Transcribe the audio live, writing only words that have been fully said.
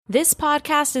This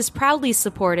podcast is proudly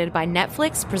supported by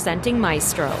Netflix presenting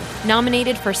Maestro.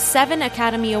 Nominated for 7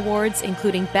 Academy Awards,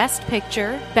 including Best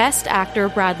Picture, Best Actor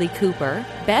Bradley Cooper,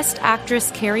 Best Actress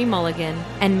Carey Mulligan,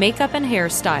 and Makeup and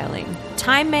Hairstyling.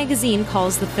 Time magazine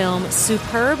calls the film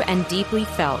superb and deeply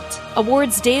felt.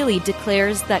 Awards Daily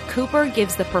declares that Cooper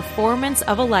gives the performance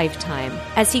of a lifetime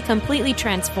as he completely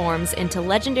transforms into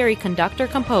legendary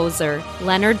conductor-composer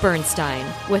Leonard Bernstein,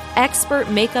 with expert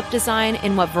makeup design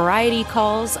in what Variety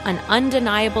calls an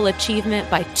undeniable achievement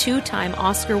by 2-time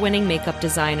Oscar-winning makeup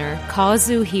designer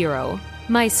Kazuhiro.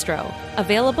 Maestro,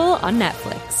 available on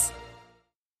Netflix.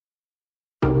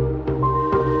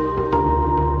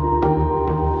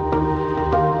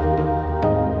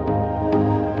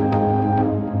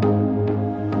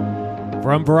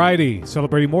 From Variety,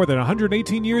 celebrating more than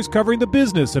 118 years covering the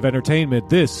business of entertainment,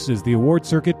 this is the Award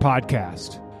Circuit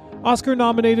Podcast.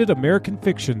 Oscar-nominated American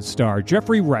fiction star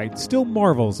Jeffrey Wright still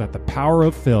marvels at the power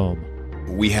of film.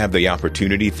 We have the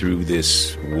opportunity through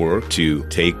this work to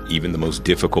take even the most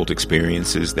difficult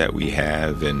experiences that we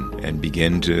have and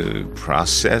begin to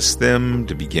process them,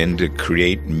 to begin to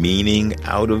create meaning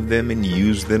out of them and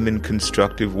use them in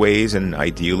constructive ways. And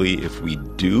ideally, if we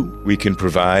do, we can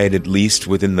provide, at least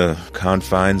within the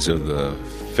confines of the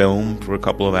film for a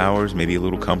couple of hours, maybe a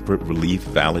little comfort, relief,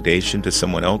 validation to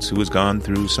someone else who has gone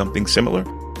through something similar.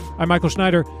 I'm Michael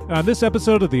Schneider, and on this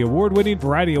episode of the award-winning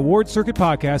Variety Award Circuit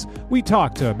Podcast, we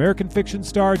talk to American fiction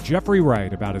star Jeffrey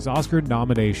Wright about his Oscar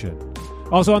nomination.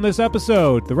 Also on this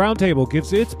episode, the Roundtable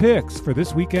gives its picks for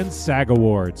this weekend's SAG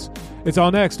Awards. It's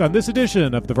all next on this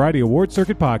edition of the Variety Award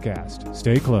Circuit Podcast.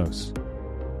 Stay close.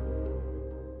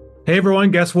 Hey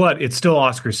everyone, guess what? It's still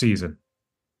Oscar season.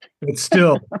 It's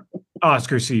still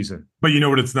Oscar season. But you know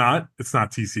what it's not? It's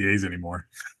not TCAs anymore.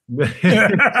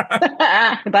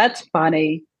 That's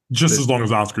funny. Just as long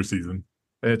as Oscar season.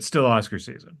 It's still Oscar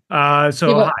season. Hi,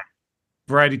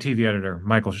 Variety TV editor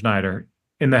Michael Schneider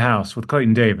in the house with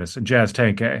Clayton Davis and Jazz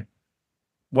Tanke.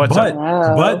 What's up?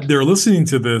 But they're listening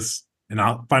to this, and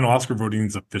final Oscar voting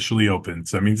is officially open.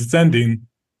 So that means it's ending.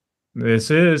 This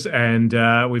is, and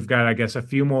we've got, I guess, a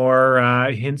few more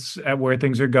hints at where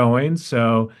things are going.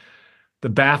 So the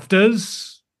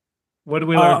BAFTAs. What did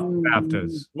we learn at the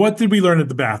BAFTAs? What did we learn at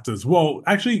the BAFTAs? Well,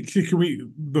 actually, should we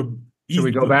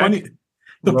go back?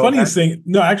 The funniest thing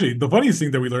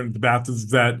that we learned at the BAFTAs is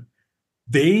that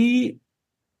they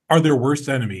are their worst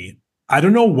enemy. I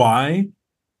don't know why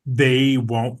they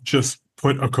won't just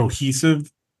put a cohesive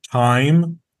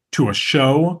time to a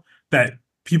show that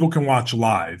people can watch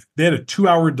live. They had a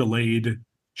 2-hour delayed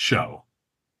show.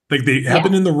 Like they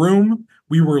happened in the room.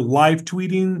 We were live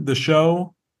tweeting the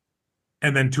show.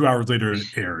 And then 2 hours later it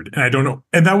aired. And I don't know.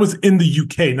 And that was in the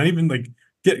UK. Not even like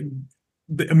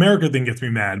the America thing gets me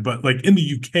mad, but like in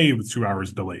the UK it was 2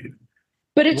 hours delayed.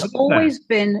 But it's always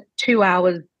been 2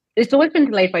 hours. It's always been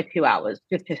delayed by 2 hours,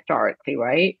 just historically,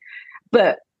 right?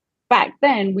 But back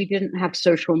then we didn't have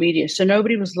social media. So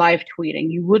nobody was live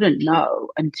tweeting. You wouldn't know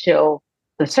until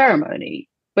the ceremony.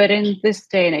 But in this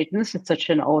day and age, and this is such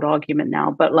an old argument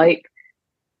now, but like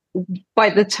by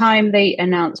the time they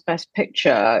announce Best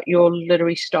Picture, you're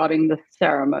literally starting the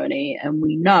ceremony, and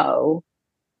we know,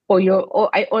 or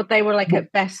they were like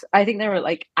at best. I think they were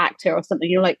like actor or something.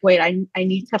 You're like, wait, I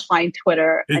need to find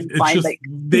Twitter and find just, like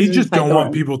they just don't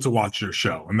want people to watch your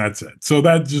show, and that's it. So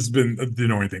that's just been the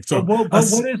annoying thing. So, but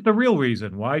what is the real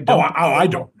reason? Why don't? I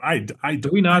don't. Do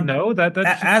we not know that?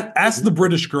 Ask the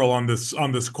British girl on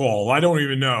this call. I don't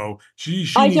even know. She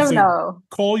I needs don't to know.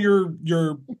 Call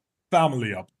your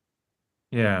family up.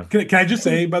 Yeah. Can I just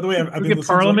say, by the way, I've been get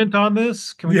Parliament on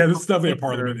this? This is definitely a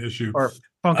Parliament issue. Or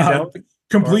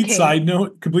complete side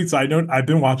note. I've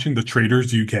been watching The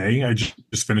Traitors UK. I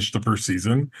just finished the first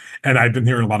season, and I've been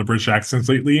hearing a lot of British accents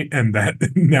lately, and that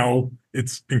now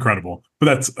it's incredible. But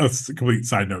that's a complete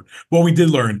side note. Well, we did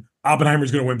learn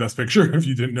Oppenheimer's going to win Best Picture. If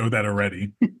you didn't know that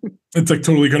already, it's like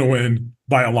totally going to win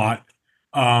by a lot.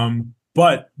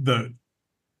 But the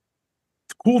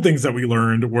cool things that we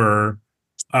learned were.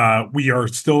 We are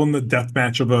still in the death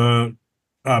match of a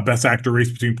Best Actor race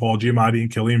between Paul Giamatti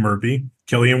and Cillian Murphy.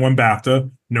 Cillian won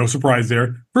BAFTA. No surprise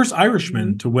there. First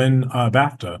Irishman to win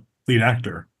BAFTA, lead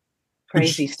actor.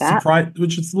 Crazy stat.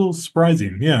 Which is a little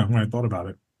surprising, when I thought about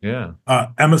it. Yeah.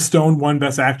 Emma Stone won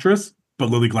Best Actress, but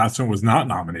Lily Gladstone was not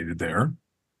nominated there.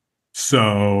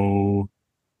 So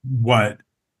what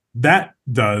that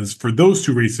does for those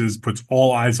two races puts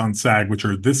all eyes on SAG, which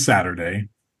are this Saturday.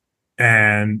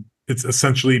 And it's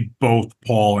essentially both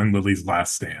Paul and Lily's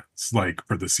last stands, like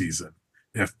for the season.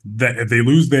 If they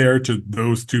lose there to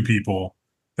those two people,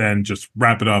 then just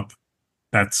wrap it up.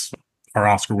 That's our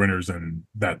Oscar winners, and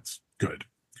that's good.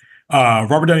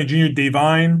 Robert Downey Jr., Dave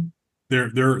Vine,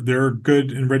 they're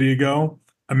good and ready to go.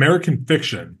 American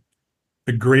Fiction,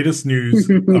 the greatest news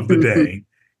of the day.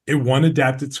 It won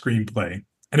adapted screenplay,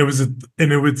 and it was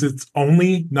its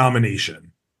only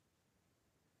nomination.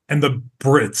 And the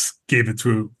Brits gave it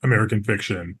to American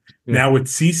Fiction. Yeah. Now with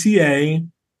CCA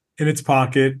in its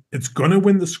pocket, it's going to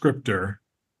win the Scripter.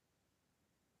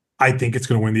 I think it's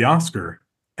going to win the Oscar.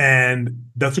 And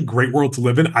that's a great world to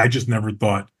live in. I just never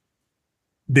thought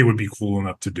they would be cool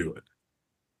enough to do it.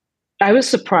 I was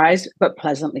surprised, but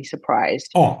pleasantly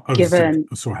surprised. Oh, given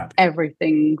so happy.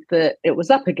 Everything that it was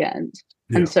up against.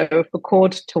 Yeah. And so for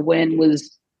Cord to win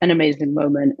was an amazing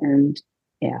moment. And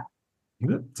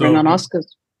bring on Oscars.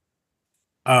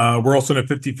 We're also in a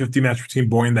 50-50 match between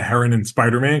Boy and the Heron and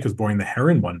Spider-Man, because Boy and the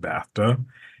Heron won BAFTA.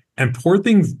 And Poor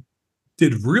Things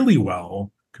did really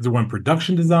well because it won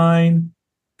production design,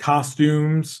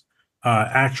 costumes,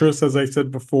 actress, as I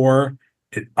said before.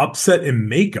 It upset in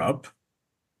makeup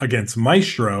against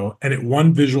Maestro, and it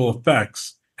won visual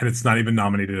effects, and it's not even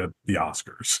nominated at the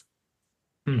Oscars.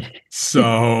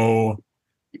 So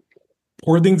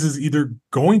Poor Things is either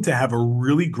going to have a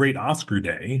really great Oscar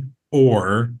day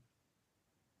or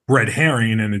red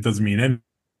herring, and it doesn't mean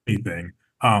anything.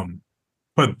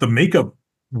 But the makeup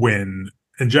win,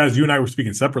 and Jazz, you and I were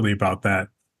speaking separately about that.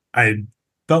 I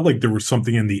felt like there was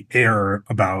something in the air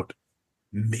about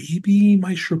maybe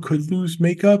Maestro could lose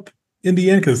makeup in the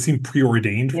end because it seemed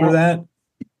preordained for that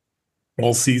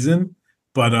all season.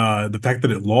 But the fact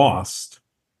that it lost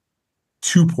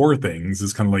to Poor Things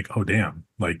is kind of like, oh damn,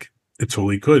 like it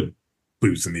totally could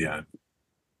lose in the end.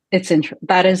 It's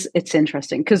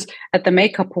interesting because at the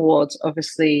Makeup Awards,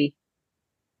 obviously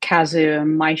Kazu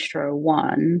and Maestro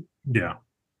won. Yeah.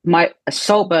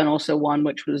 Saltburn also won,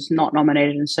 which was not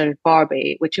nominated, and so did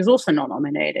Barbie, which is also not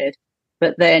nominated.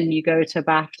 But then you go to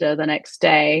BAFTA the next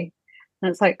day,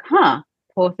 and it's like,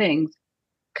 Poor Things.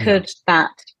 Could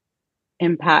that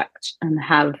impact and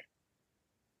have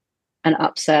an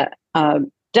upset?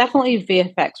 Definitely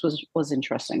VFX was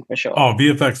interesting for sure. Oh,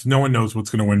 VFX, no one knows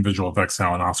what's going to win visual effects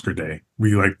now on Oscar Day.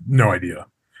 We no idea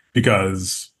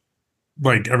because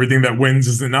everything that wins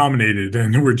isn't nominated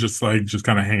and we're just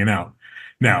kind of hanging out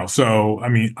now. So, I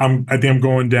mean, I think I'm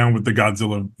going down with the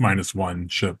Godzilla -1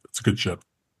 ship. It's a good ship.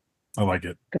 I like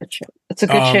it. Good ship. It's a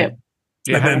good ship.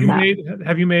 Yeah,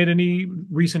 have you made any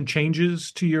recent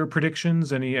changes to your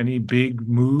predictions? Any big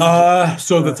moves?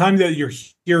 So the time that you're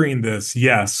hearing this,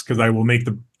 yes, because I will make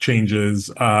the changes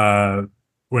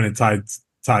when it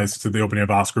ties to the opening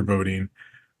of Oscar voting.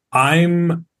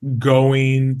 I'm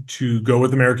going to go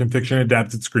with American Fiction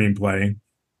adapted screenplay.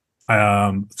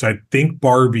 So I think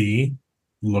Barbie,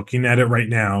 looking at it right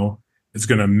now, is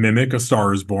going to mimic A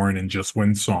Star Is Born and just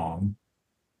win song.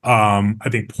 I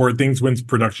think Poor Things wins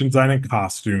production design and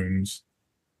costumes.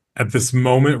 At this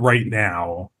moment right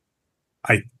now,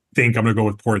 I think I'm going to go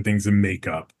with Poor Things and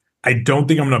makeup. I don't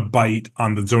think I'm going to bite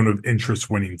on the Zone of Interest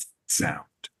winning sound.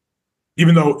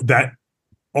 Even though that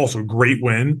also great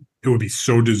win, it would be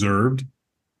so deserved.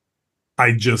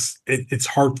 It's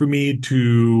hard for me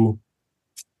to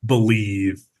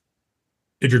believe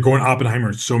if you're going Oppenheimer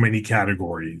in so many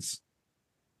categories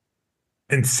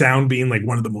and sound being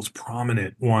one of the most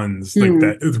prominent ones,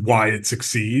 that is why it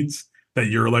succeeds, that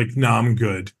you're like, nah, I'm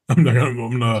good. I'm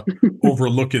gonna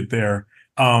overlook it there.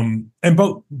 And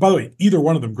by the way, either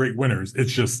one of them great winners.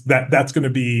 It's just that's gonna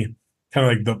be kind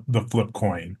of like the flip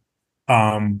coin.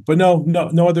 But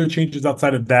no other changes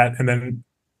outside of that. And then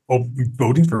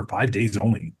voting for 5 days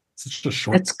only. It's just a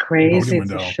short. It's crazy.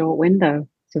 It's a short window.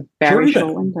 It's a very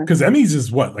short window. Because Emmys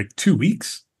is what, 2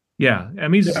 weeks? Yeah,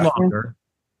 Emmys is longer.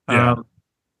 Yeah.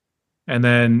 And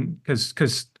then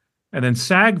and then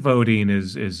SAG voting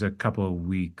is a couple of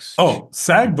weeks. Oh,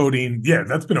 SAG voting,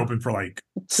 that's been open for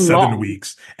 7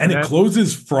 weeks, and it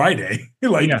closes Friday.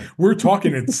 We're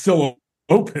talking, it's still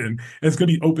open, and it's going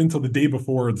to be open till the day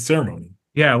before the ceremony.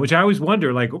 Yeah, which I always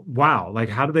wonder, wow,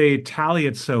 how do they tally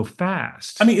it so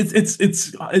fast? I mean, it's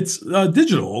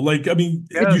digital.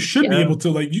 You should be able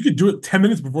to you could do it 10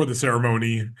 minutes before the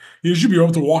ceremony. You should be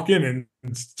able to walk in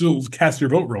and still cast your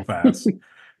vote real fast.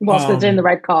 Whilst it's in the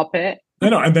red carpet. I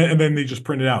know, and then they just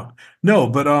print it out. No,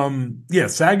 but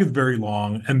SAG is very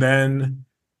long, and then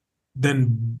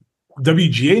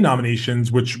WGA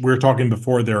nominations, which we're talking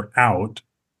before they're out,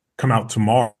 come out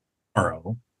tomorrow.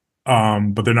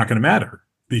 But they're not going to matter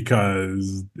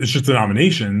because it's just the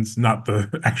nominations, not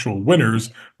the actual winners.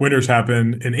 Winners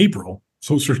happen in April,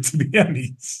 closer to the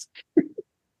Emmys.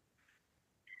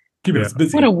 Keeping us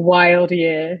busy. What a wild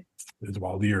year! It's a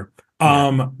wild year.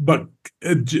 But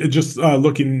just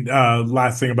looking,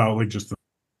 last thing about just the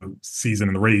season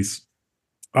and the race.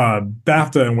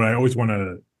 BAFTA, and what I always want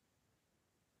to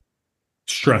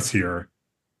stress here,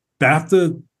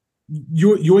 BAFTA,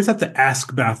 you always have to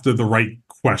ask BAFTA the right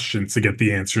questions to get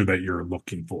the answer that you're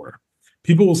looking for.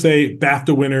 People will say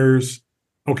BAFTA winners,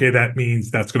 okay, that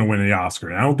means that's going to win the Oscar.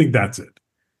 And I don't think that's it.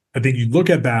 I think you look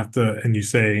at BAFTA and you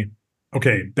say,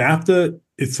 okay, BAFTA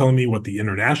is telling me what the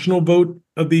international vote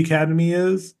of the Academy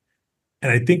is.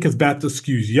 And I think because BAFTA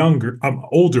skews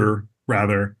older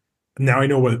rather, now I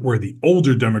know where the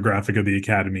older demographic of the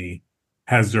Academy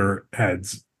has their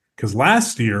heads. Because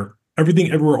last year,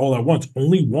 Everything Everywhere All at Once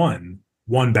only won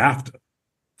BAFTA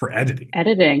for editing.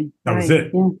 That was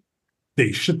it. Yeah.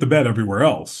 They shit the bed everywhere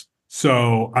else.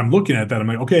 So I'm looking at that. I'm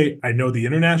like, okay, I know the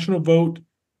international vote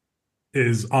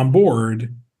is on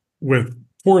board with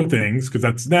Poor Things because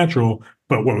that's natural.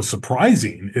 But what was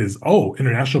surprising is,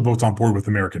 international vote's on board with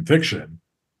American Fiction.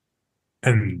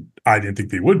 And I didn't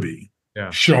think they would be. Yeah.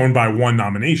 Shown by one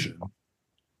nomination.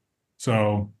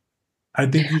 So I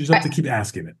think you just have to keep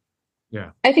asking it.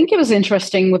 Yeah. I think it was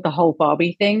interesting with the whole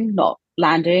Barbie thing not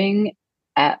landing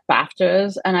at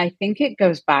BAFTAs. And I think it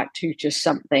goes back to just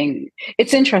something.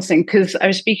 It's interesting because I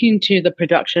was speaking to the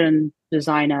production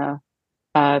designer,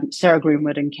 Sarah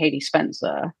Greenwood and Katie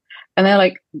Spencer, and they're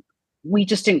like, we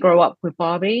just didn't grow up with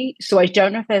Barbie. So I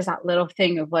don't know if there's that little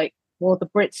thing of like, well,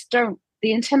 the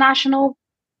international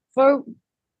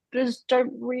voters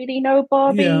don't really know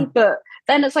Barbie. Yeah. But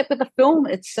then it's like with the film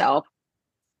itself,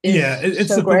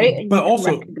 it's so great. But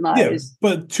also,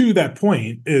 but to that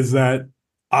point is that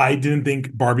I didn't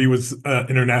think Barbie was an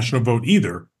international vote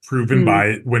either, proven by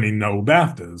it winning no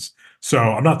BAFTAs. So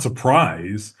I'm not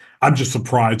surprised. I'm just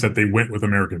surprised that they went with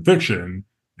American Fiction,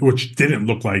 which didn't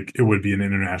look like it would be an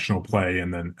international play.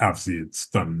 And then obviously it's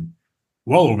done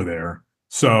well over there.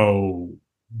 So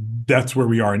that's where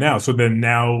we are now. So then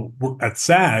now at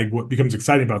SAG, what becomes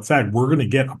exciting about SAG, we're going to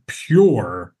get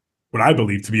what I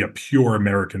believe to be a pure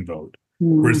American vote.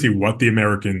 We're going to see what the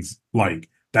Americans like.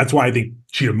 That's why I think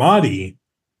Giamatti,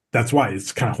 that's why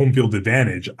it's kind of home field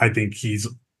advantage. I think he's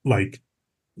like,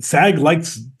 SAG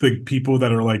likes the people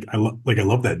that are like, I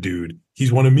love that dude.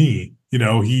 He's one of me. You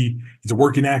know, he's a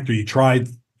working actor. He tried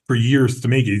for years to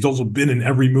make it. He's also been in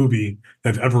every movie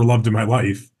that I've ever loved in my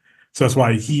life. So that's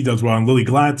why he does well. And Lily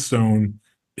Gladstone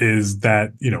is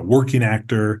that, working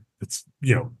actor that's,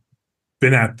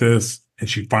 been at this, and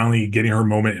she finally getting her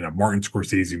moment in a Martin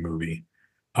Scorsese movie.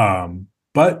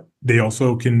 But they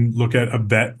also can look at a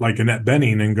vet like Annette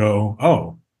Bening and go,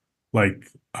 oh, like,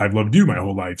 I've loved you my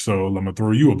whole life, so I'm going to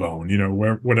throw you a bone,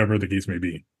 whatever the case may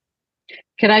be.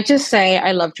 Can I just say,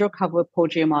 I loved your cover with Paul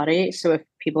Giamatti. So if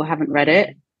people haven't read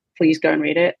it, please go and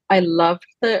read it. I loved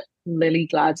that Lily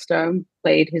Gladstone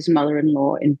played his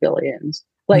mother-in-law in Billions.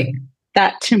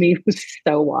 That to me was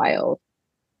so wild.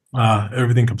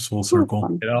 Everything comes full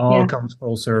circle. It all comes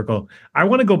full circle. I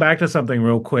want to go back to something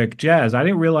real quick. Jazz, I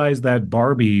didn't realize that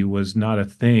Barbie was not a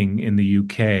thing in the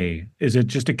UK. Is it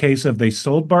just a case of they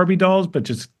sold Barbie dolls, but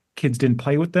just kids didn't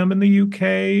play with them in the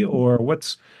UK? Or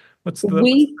what's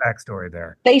the backstory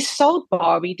there? They sold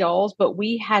Barbie dolls, but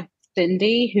we had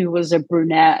Cindy, who was a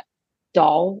brunette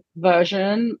doll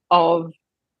version of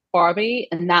Barbie,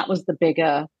 and that was the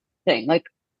bigger thing. Like,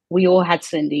 we all had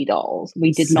Cindy dolls.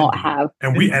 We did not have,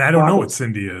 and I don't know what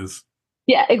Cindy is.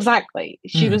 Yeah, exactly.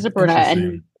 She was a brunette,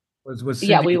 and was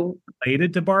Cindy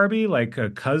related to Barbie, like a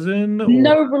cousin? Or?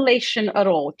 No relation at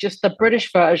all. Just the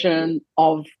British version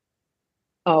of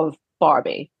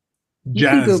Barbie. You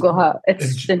can Google her.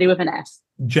 It's Cindy with an S.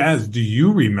 Jazz, do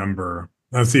you remember?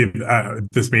 Let's see if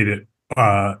this made it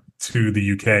to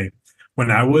the UK.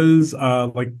 When I was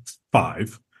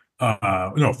 5.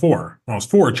 4. When I was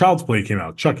 4, Child's Play came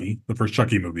out, Chucky, the first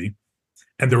Chucky movie.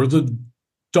 And there was a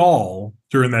doll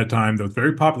during that time that was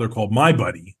very popular called My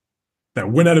Buddy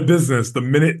that went out of business the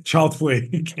minute Child's Play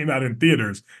came out in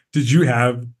theaters. Did you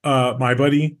have My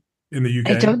Buddy in the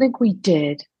UK? I don't think we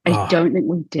did.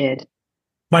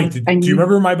 Mike, do you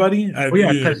remember My Buddy?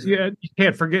 Because you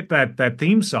can't forget that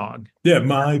theme song. Yeah,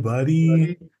 My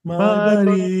Buddy, my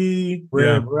buddy.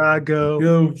 Wherever I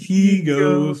go, he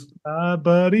goes. My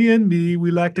buddy and me,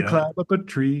 we like to climb up a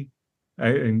tree.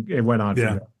 And it went on from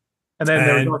there. And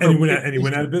then he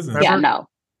went out of business. Yeah, no.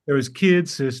 There was Kid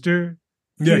Sister.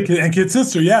 Kid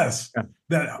Sister, yes.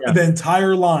 Yeah. The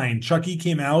entire line, Chucky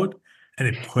came out and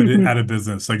it put it out of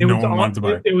business. Like no one wanted to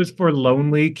buy it. It was for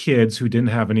lonely kids who didn't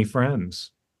have any friends.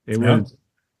 It was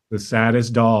the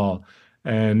saddest doll.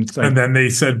 And then they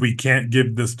said, we can't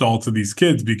give this doll to these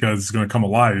kids because it's going to come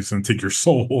alive. It's going to take your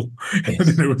soul. And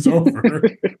then it was over.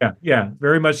 Yeah.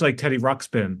 Very much like Teddy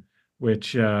Ruxpin,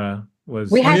 which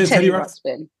was... We had Teddy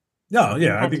Ruxpin. Yeah,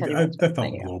 yeah, I Had think to watch that it, but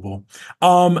felt yeah. global.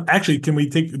 Actually, can we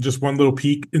take just one little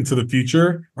peek into the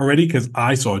future already? Because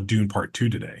I saw Dune Part 2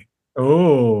 today.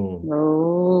 Oh,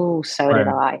 Oh, so did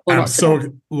right. I. Well, I'm not today.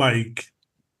 so like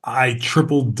I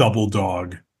triple double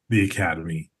dog the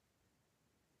Academy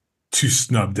to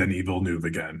snub Denis Villeneuve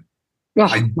again. Oh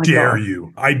my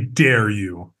God. I dare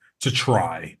you to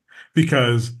try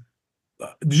because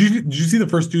did you see the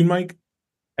first Dune, Mike?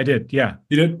 I did. Yeah.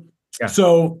 You did. Yeah.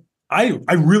 So I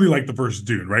really like the first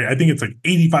Dune, right? I think it's like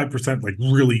 85% like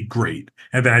really great,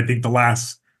 and then I think the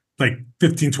last like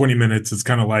 15 20 minutes is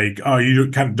kind of like, oh, you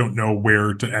kind of don't know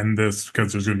where to end this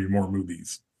because there's going to be more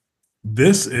movies.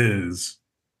 This is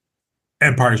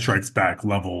Empire Strikes Back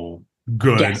level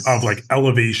good of like Yes.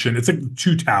 elevation. It's like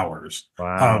two towers of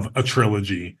Wow. a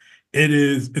trilogy.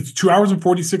 It's 2 hours and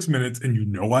 46 minutes, and you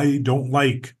know I don't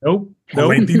like Nope. a Nope.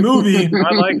 lengthy movie.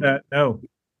 Not like that. No.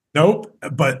 Nope,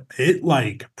 but it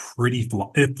like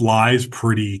it flies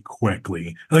pretty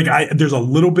quickly. Like there's a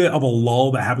little bit of a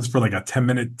lull that happens for like a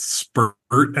 10-minute spurt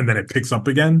and then it picks up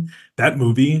again. That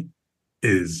movie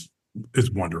is is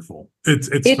wonderful. It's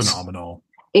It's phenomenal.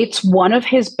 it's one of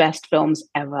his best films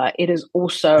ever. It is Yeah.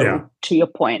 also, to your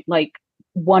point, like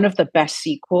one of the best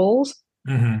sequels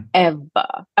Hmm. ever.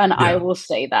 And I Yeah. will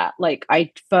say that. Like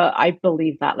I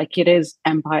believe that. Like it is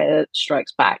Empire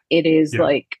Strikes Back. It is Yeah.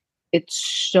 like it's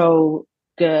so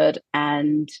good,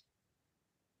 and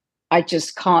I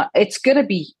just can't. It's gonna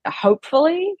be,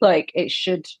 hopefully, like it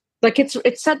should, like it's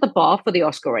set the bar for the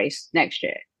Oscar race next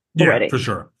year Yeah, for already.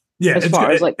 sure. Yeah, As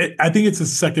far as like, I think it's the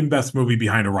second best movie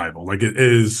behind Arrival. Like it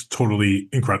is totally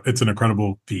incredible. It's an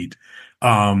incredible feat.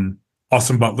 Um,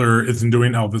 Austin Butler isn't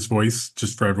doing Elvis voice,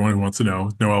 just for everyone who wants to know.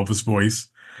 No Elvis voice.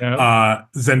 No.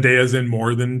 Zendaya's in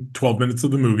more than 12 minutes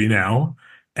of the movie now,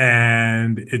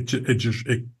 and it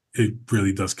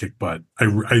really does kick butt. I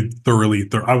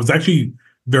I was actually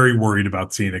very worried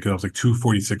about seeing it because I was like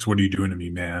 246. What are you doing to me,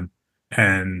 man?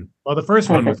 And Well, the first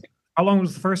one was, perfect. how long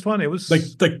was the first one? It was like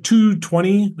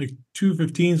 220, like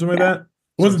 215, something like Yeah. that.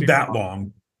 It wasn't something that long.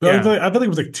 long. But Yeah. I felt like it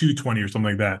was like 220 or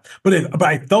something like that. But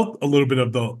I felt a little bit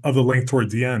of the length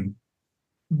towards the end.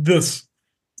 This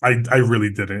I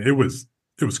really didn't. It was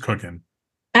cooking.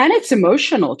 And it's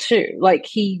emotional too. Like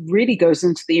he really goes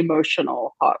into the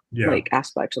emotional part, Yeah. like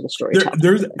aspect of the storytelling.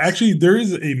 There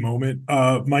is a moment,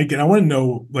 Mike, and I want to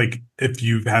know like if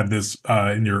you've had this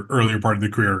in your earlier part of the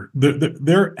career.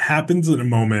 There happens in a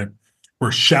moment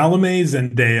where Chalamet,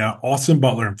 Zendaya, Austin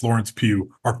Butler, and Florence Pugh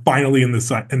are finally in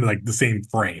like the same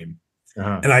frame,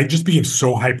 Uh-huh. and I just became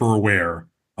so hyper aware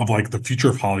of like the future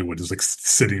of Hollywood is like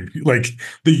sitting like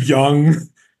the young,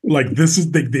 like this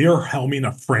is they are helming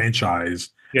a franchise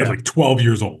at Yeah. like 12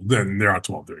 years old. Then they're not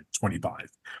 12, they're 25.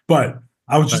 But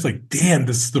I was just But like, damn,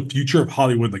 this is the future of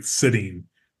Hollywood, like sitting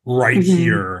right Mhm.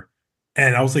 here.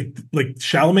 And I was like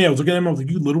Chalamet, I was looking at him, I was like,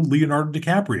 you little Leonardo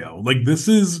DiCaprio. Like this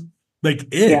is like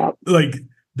it. Yeah. Like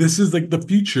this is like the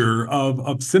future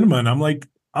of cinema. And I'm like,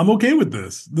 I'm okay with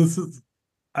this. This is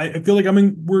I feel like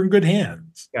we're in good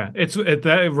hands. yeah,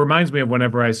 it reminds me of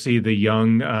whenever I see the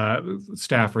young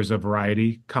staffers of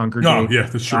Variety Oh, congregate. yeah,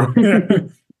 that's true.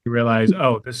 Um, you realize,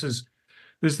 oh, this is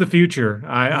the future.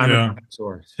 I'm a Yeah.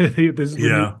 dinosaur. This is the new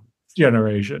Yeah.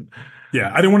 generation.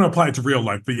 Yeah. I didn't want to apply it to real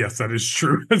life, but yes, that is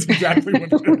true. That's exactly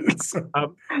what it is.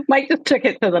 Um, Mike just took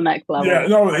it to the next Yeah, level.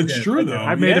 no, I it's did. true I did. though.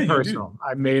 I made Yeah, it you do. personal.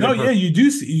 I made No, it yeah, personal. you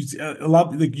do see a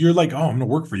lot like you're like, oh, I'm gonna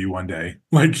work for you one day.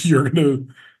 Like you're gonna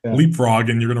Yeah. leapfrog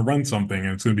and you're gonna run something and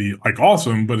it's gonna be like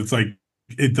awesome, but it's like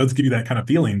it does give you that kind of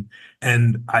feeling.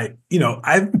 And I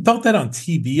haven't felt that on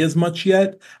TV as much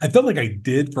yet. I felt like I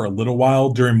did for a little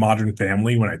while during Modern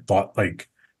Family when I thought like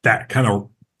that kind of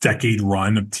decade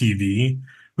run of TV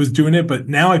was doing it. But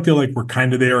now I feel like we're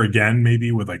kind of there again,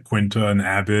 maybe with like Quinta and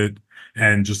Abbott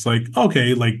and just like,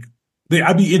 okay, like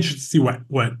I'd be interested to see what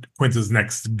Quinta's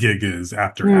next gig is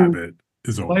after Mm. Abbott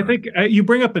is Well, I over. think you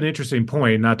bring up an interesting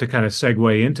point, not to kind of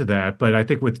segue into that, but I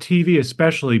think with TV,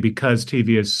 especially because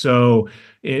TV is so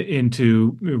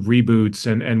into reboots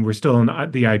and we're still in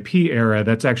the IP era,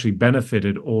 that's actually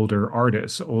benefited older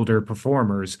artists, older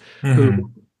performers who Hmm.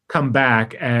 come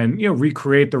back and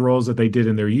recreate the roles that they did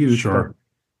in their youth, but Sure.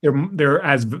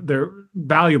 they're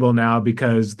valuable now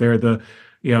because they're the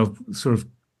sort of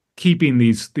keeping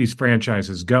these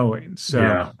franchises going.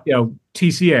 So, Yeah.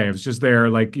 TCA, I was just there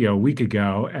like, a week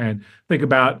ago, and think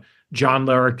about John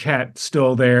Larroquette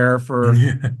still there for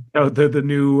the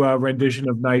new rendition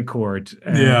of Night Court,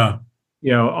 and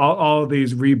Yeah. all of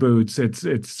these reboots.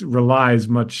 It's relies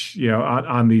much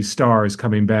on these stars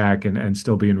coming back and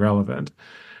still being relevant,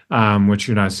 which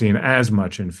you're not seeing as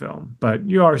much in film, but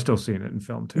you are still seeing it in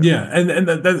film too. Yeah. And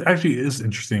that actually is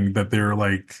interesting that they're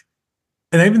like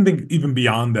and I even think even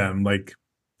beyond them, like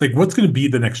what's going to be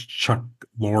the next Chuck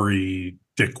Lorre,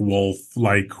 Dick Wolf,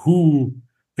 like who?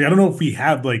 Like I don't know if we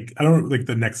have like I don't know, like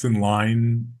the next in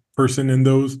line person in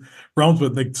those realms,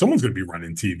 but like someone's going to be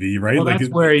running TV, right? Well, Like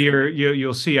that's where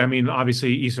you'll see. I mean,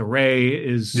 obviously, Issa Rae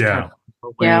is kind yeah, of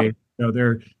her Yeah. way. There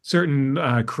are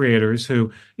certain creators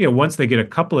who, once they get a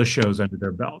couple of shows under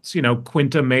their belts,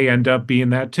 Quinta may end up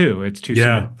being that too. It's too soon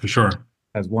yeah, for sure.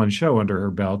 has one show under her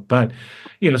belt, but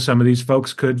some of these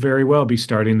folks could very well be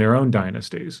starting their own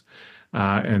dynasties,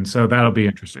 and so that'll be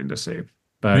interesting to see.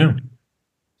 But Yeah.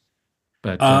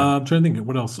 but I'm trying to think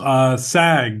what else.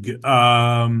 SAG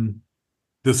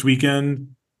this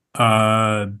weekend.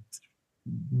 Uh,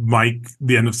 Mike,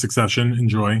 the end of Succession.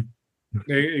 Enjoy.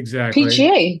 exactly.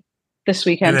 PGA this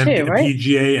And weekend then too, right?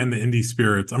 PGA and the Indie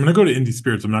Spirits. I'm gonna go to Indie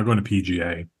Spirits. I'm not going to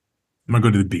PGA. I'm gonna go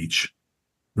to the beach.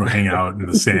 Go hang out in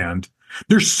the sand.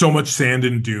 There's so much sand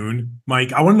in Dune,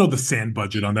 Mike. I want to know the sand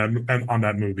budget on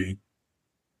that movie.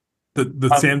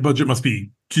 The sand budget must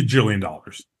be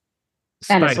 $1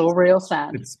 And it's Spice. all real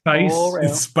sand. It's spice. All real.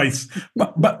 It's spice.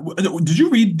 But did you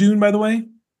read Dune, by the way,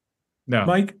 No.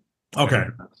 Mike? Okay,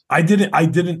 I didn't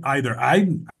either. I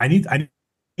need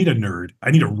a nerd.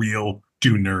 I need a real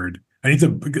Dune nerd. I need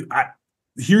to.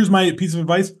 Here's my piece of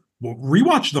advice: well,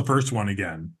 rewatch the first one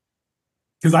again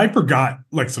because I forgot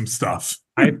like some stuff.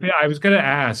 I was going to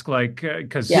ask, like,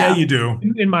 because Yeah, you do.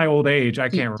 In my old age, I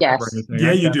can't remember anything.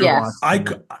 Yeah, you do. Yes.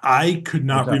 I could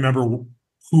not remember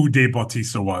who Dave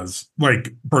Bautista was,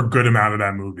 like, for a good amount of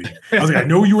that movie. I was like, I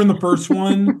know you were in the first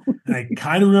one, and I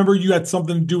kind of remember you had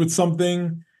something to do with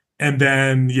something. And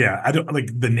then, yeah, I don't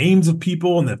like the names of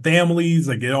people and the families,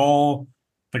 like it all,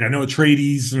 like I know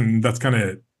Atreides, and that's kind of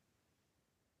it.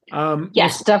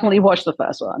 Yes, definitely watch the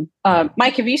first one.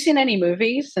 Mike, have you seen any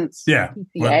movies since? Yeah.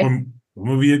 What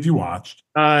movie have you watched?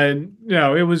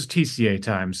 No, it was TCA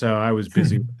time, so I was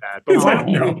busy with that. But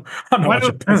I'm not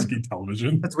watching pesky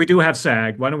television. Since we do have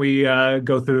SAG, why don't we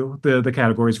go through the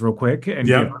categories real quick and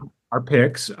give our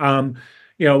picks?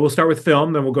 We'll start with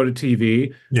film, then we'll go to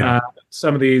TV. Yeah.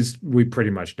 Some of these we pretty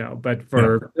much know, but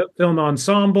for film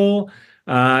ensemble,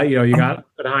 you got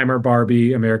Oppenheimer,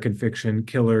 Barbie, American Fiction,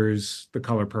 Killers, The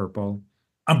Color Purple.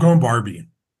 I'm going Barbie.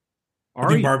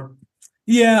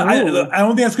 Yeah, I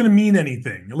don't think that's going to mean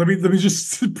anything. Let me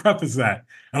just preface that.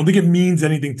 I don't think it means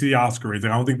anything to the Oscar rating.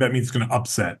 I don't think that means it's going to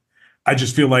upset. I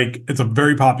just feel like it's a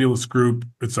very populous group.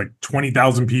 It's like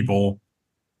 20,000 people,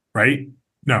 right?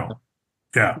 No.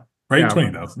 Yeah. Right?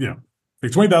 20,000. Yeah.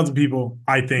 Like 20,000 people,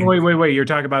 I think. Wait. You're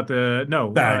talking about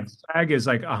SAG. SAG is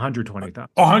like 120,000.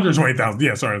 120,000.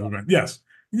 Yeah, sorry. Yes.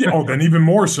 Yeah. Oh, then even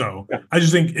more so. I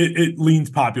just think it leans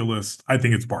populist. I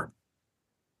think it's Barbie.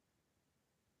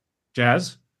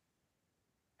 Jazz?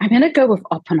 I'm going to go with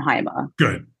Oppenheimer.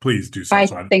 Good. Please do so. I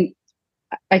think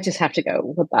I just have to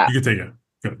go with that. You can take it.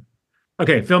 Good.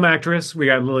 Okay, film actress. We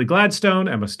got Lily Gladstone,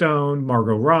 Emma Stone,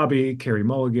 Margot Robbie, Carey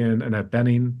Mulligan, Annette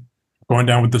Bening. Going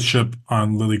down with the ship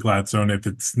on Lily Gladstone if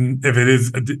it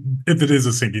is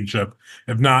a sinking ship.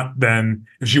 If not, then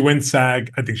if she wins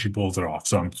SAG, I think she pulls it off.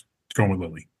 So I'm going with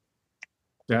Lily.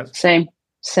 Jazz?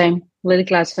 Same. Lily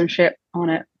Gladstone ship on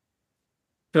it.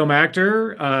 Film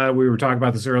actor, we were talking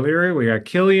about this earlier. We got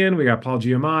Killian, we got Paul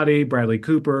Giamatti, Bradley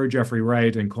Cooper, Jeffrey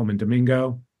Wright, and Coleman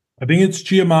Domingo. I think it's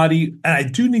Giamatti. And I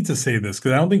do need to say this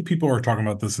because I don't think people are talking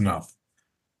about this enough.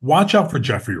 Watch out for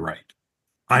Jeffrey Wright.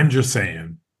 I'm just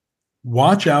saying.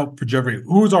 Watch out for Jeffrey,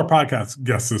 who was our podcast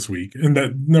guest this week. And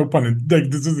that, no pun,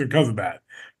 like, this isn't because of that.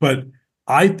 But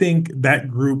I think that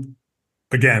group,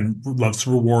 again, loves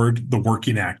to reward the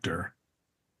working actor.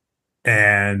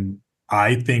 And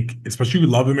I think, especially we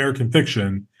love American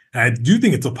Fiction, and I do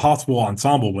think it's a possible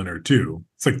ensemble winner too.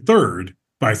 It's like third,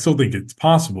 but I still think it's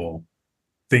possible.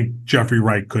 I think Jeffrey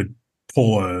Wright could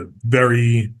pull a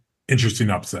very interesting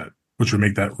upset, which would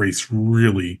make that race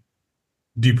really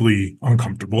deeply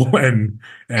uncomfortable and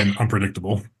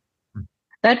unpredictable.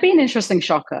 That'd be an interesting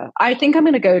shocker. I think I'm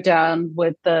going to go down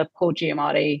with the Paul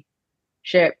Giamatti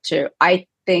ship too. I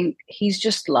think he's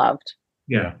just loved.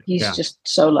 Yeah. He's just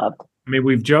so loved. I mean,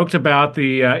 we've joked about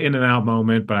the in and out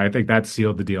moment, but I think that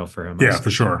sealed the deal for him. Yeah,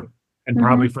 for sure. And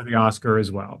probably for the Oscar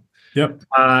as well. Yep.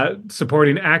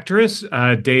 Supporting actress,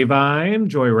 Davine,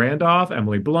 Joy Randolph,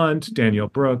 Emily Blunt, Danielle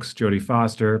Brooks, Jodie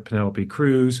Foster, Penelope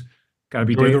Cruz. Gotta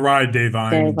be Enjoy the ride,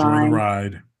 Davine. Enjoy the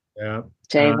ride. Yeah.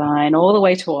 Davine, all the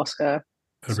way to Oscar.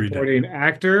 Supporting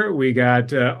actor, we got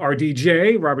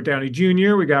RDJ, Robert Downey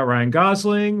Jr., we got Ryan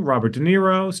Gosling, Robert De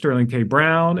Niro, Sterling K.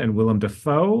 Brown, and Willem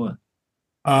Dafoe.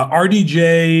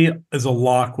 RDJ is a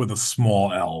lock with a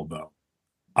small L, though.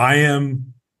 I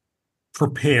am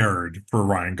prepared for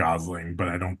Ryan Gosling, but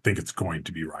I don't think it's going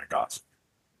to be Ryan Gosling.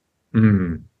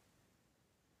 Mm.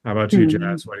 How about you,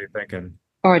 Jazz? What are you thinking?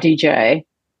 RDJ.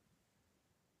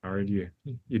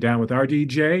 You down with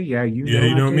RDJ? Yeah, you Yeah, know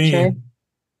you know RDJ. me.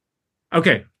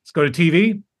 Okay, let's go to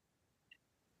TV.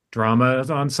 Drama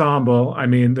ensemble. I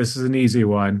mean, this is an easy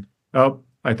one. Oh,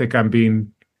 I think I'm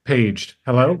being paged.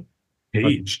 Hello?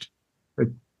 Aged.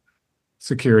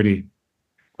 Security.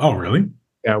 Oh, really?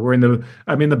 Yeah,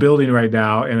 I'm in the building right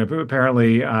now, and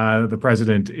apparently the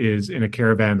president is in a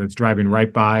caravan that's driving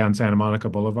right by on Santa Monica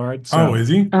Boulevard. Oh, So is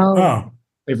he? Oh. Oh,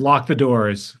 they've locked the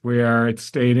doors. It's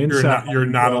staying inside. you're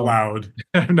not So allowed.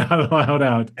 I'm not allowed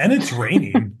out. And it's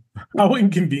raining. How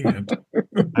inconvenient.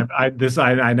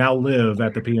 I now live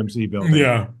at the PMC building.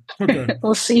 Yeah. Okay.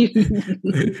 We'll see.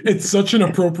 It's such an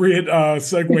appropriate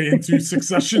segue into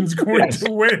Succession's going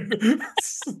to win.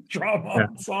 Drama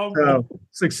ensemble. So,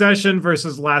 Succession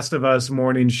versus Last of Us,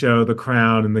 Morning Show, The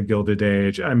Crown, and The Gilded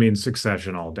Age. I mean,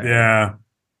 Succession all day. Yeah.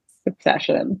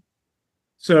 Succession.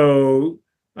 So,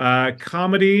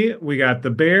 comedy, we got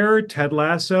The Bear, Ted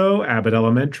Lasso, Abbott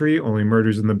Elementary, Only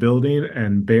Murders in the Building,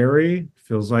 and Barry.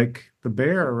 Feels like The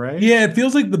Bear, right? Yeah, it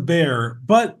feels like The Bear,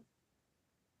 but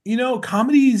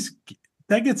comedies,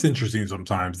 that gets interesting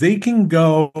sometimes. They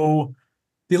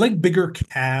like bigger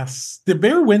casts. Did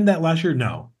Bear win that last year?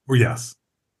 No. Or yes?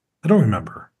 I don't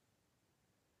remember.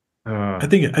 I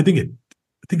think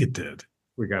it did.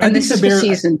 And this is for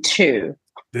season 2.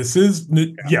 This is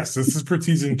for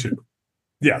season 2.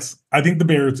 Yes. I think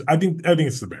it's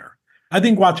The Bear. I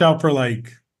think watch out for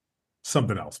like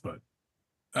something else, but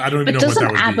I don't even know what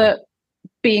that would Abbott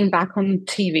being back on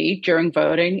TV during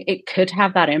voting, it could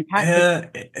have that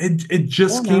impact. It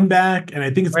just came back, and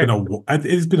I think it's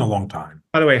been a long time.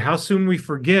 By the way, how soon we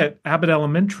forget Abbott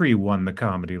Elementary won the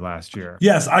comedy last year?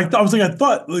 Yes, I thought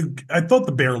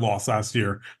The Bear lost last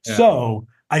year, so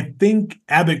I think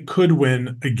Abbott could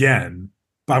win again.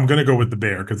 But I'm going to go with The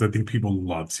Bear because I think people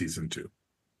love season 2.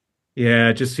 Yeah,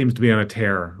 it just seems to be on a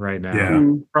tear right now.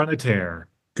 Yeah, on a tear.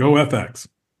 Go FX.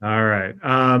 All right.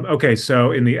 Okay,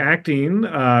 so in the acting,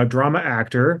 drama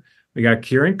actor, we got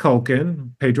Kieran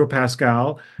Culkin, Pedro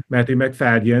Pascal, Matthew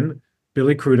McFadden,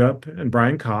 Billy Crudup, and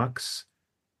Brian Cox.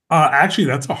 Actually,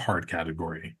 that's a hard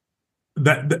category.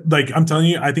 That like I'm telling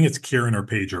you, I think it's Kieran or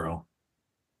Pedro,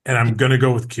 and I'm gonna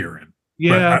go with Kieran.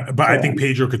 Yeah, but I think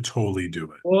Pedro could totally do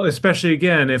it. Well, especially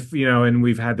again, if and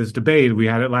we've had this debate. We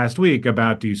had it last week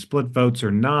about do you split votes or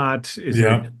not? Is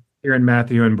it Kieran,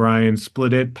 Matthew, and Brian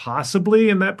split it possibly,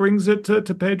 and that brings it to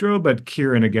Pedro. But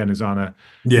Kieran again is on a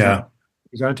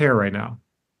he's on a tear right now.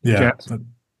 Yeah,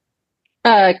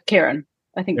 Kieran.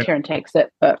 I think Kieran takes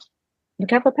it, but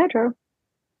look out for Pedro.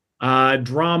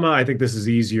 Drama. I think this is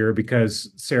easier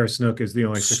because Sarah Snook is the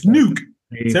only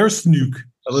Sarah Snook.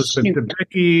 Elizabeth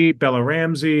Debicki, Bella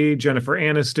Ramsey, Jennifer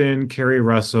Aniston, Kerry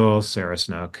Russell, Sarah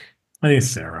Snook. I think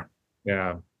Sarah.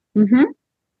 Yeah. Mm-hmm.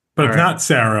 But if not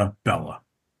Sarah, Bella.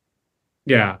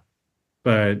 Yeah,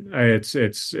 but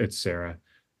it's Sarah.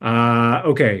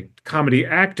 Okay, comedy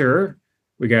actor.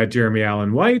 We got Jeremy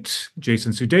Allen White,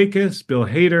 Jason Sudeikis, Bill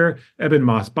Hader, Eben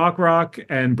Moss-Bachrach,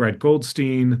 and Brett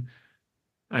Goldstein.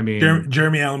 I mean,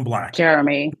 Jeremy Allen Black.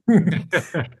 Jeremy.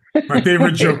 My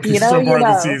favorite joke so far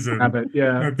this season. Abbott,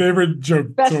 yeah. My favorite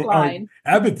joke. Best line.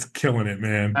 Abbott's killing it,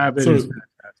 man. Abbott is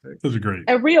fantastic. Those are great.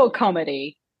 A real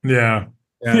comedy. Yeah,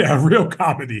 real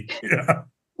comedy. Yeah.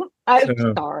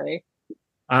 I'm sorry.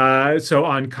 So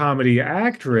on comedy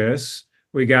actress,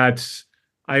 we got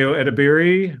Ayo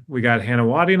Edebiri, we got Hannah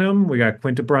Waddingham, we got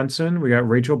Quinta Brunson, we got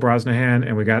Rachel Brosnahan,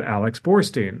 and we got Alex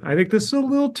Borstein. I think this is a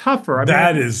little tougher.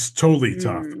 That is totally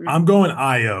tough. I'm going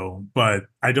Ayo, but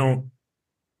I don't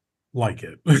like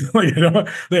it.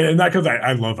 And not because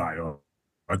I love Ayo.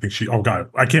 I think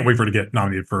I can't wait for her to get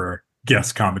nominated for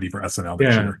guest comedy for SNL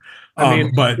this year. I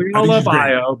mean, but we all love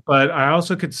Ayo, but I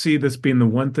also could see this being the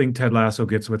one thing Ted Lasso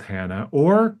gets with Hannah,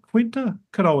 or Quinta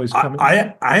could always come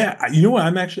in. You know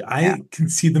what? I can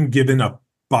see them giving a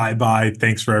bye-bye,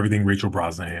 thanks for everything, Rachel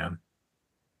Brosnahan.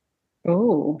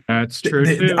 Oh, that's true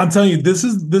too. I'm telling you, this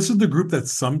is the group that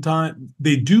sometimes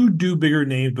they do bigger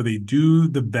names, but they do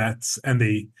the vets, and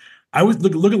I would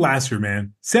look at last year,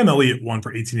 man. Sam Elliott won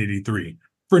for 1883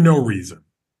 for no reason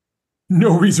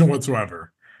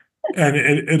whatsoever, and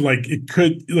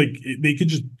they could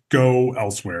just go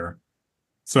elsewhere.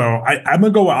 So I'm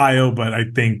gonna go with Ayo, but I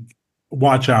think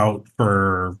watch out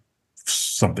for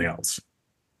something else.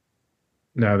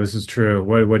 No, this is true.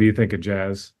 What do you think of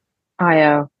Jazz?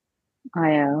 Ayo.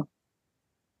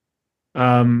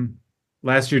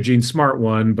 Last year Jean Smart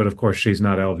won, but of course she's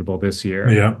not eligible this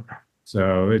year. Yeah.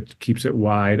 So it keeps it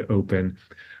wide open.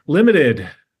 Limited,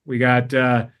 we got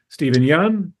Stephen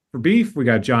Yeun, For Beef, we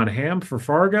got John Hamm for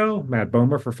Fargo, Matt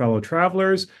Bomer for Fellow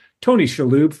Travelers, Tony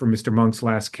Shalhoub for Mr. Monk's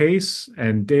Last Case,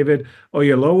 and David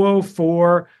Oyelowo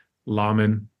for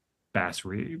Lawman Bass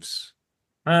Reeves.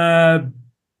 Thanks,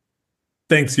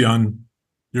 Yun.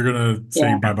 You're gonna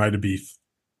say bye-bye to Beef.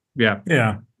 Yeah.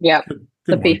 Good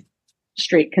the Beef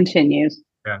streak continues.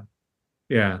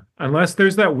 Yeah. Unless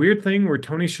there's that weird thing where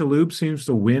Tony Shalhoub seems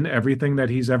to win everything that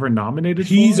he's ever nominated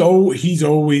for. He's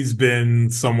always been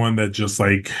someone that just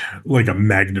like a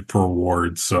magnet for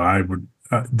awards. So I would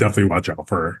definitely watch out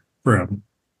for him.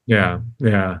 Yeah.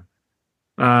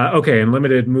 Okay, in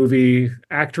limited movie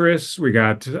actress, we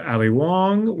got Ali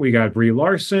Wong, we got Brie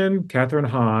Larson, Kathryn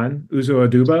Hahn, Uzo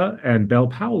Aduba, and Belle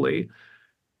Powley.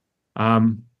 I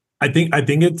think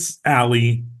it's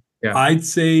Ali. Yeah. I'd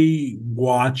say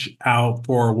watch out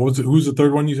for who's the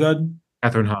third one you said?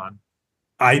 Kathryn Hahn.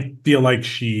 I feel like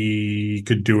she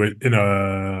could do it in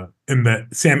the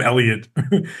Sam Elliott,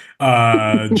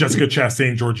 Jessica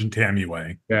Chastain, George and Tammy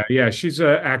way. Yeah, she's an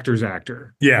actor's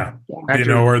actor. Yeah. They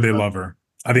know her, they love her.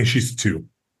 I think she's 2.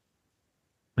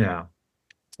 Yeah.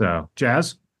 So,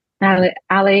 Jazz?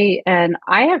 Ali, and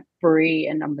I have Brie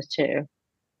in number 2.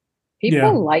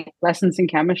 People like Lessons in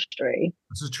Chemistry.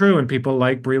 This is true, and people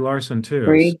like Brie Larson too.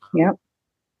 Brie, yep.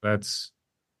 That's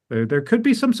there could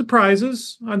be some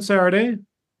surprises on Saturday.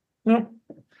 Yep.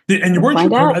 And you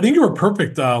weren't I think you were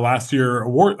perfect last year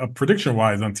prediction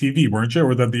wise on TV, weren't you? Or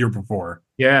was that the year before?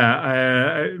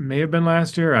 Yeah, it may have been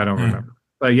last year. I don't remember.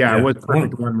 But yeah, it was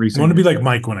perfect one recently. I want to be like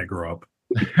Mike when I grow up.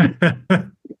 I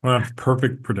want to have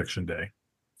perfect prediction day.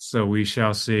 So we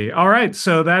shall see. All right.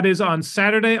 So that is on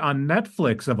Saturday on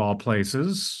Netflix, of all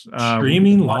places.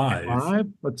 Streaming live.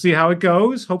 Let's see how it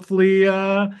goes. Hopefully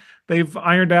they've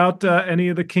ironed out any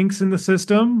of the kinks in the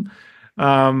system.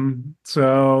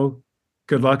 So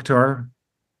good luck to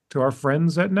our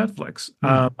friends at Netflix.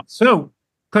 So,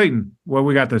 Clayton, what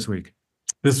we got this week?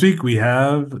 This week we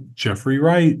have Jeffrey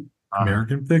Wright,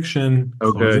 American Fiction,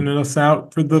 closing us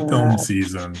out for the film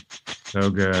season. So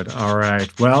good. All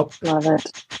right. Well, love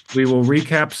it. We will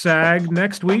recap SAG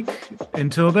next week.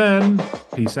 Until then,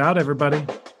 peace out, everybody.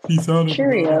 Peace out.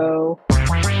 Cheerio.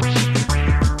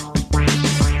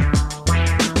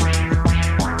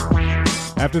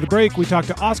 After the break, we talk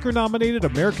to Oscar-nominated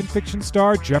American fiction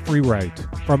star Jeffrey Wright.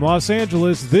 From Los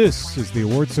Angeles, this is the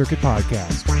Award Circuit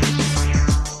Podcast.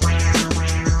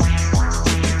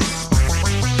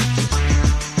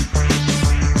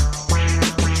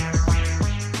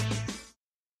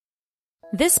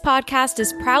 This podcast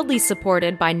is proudly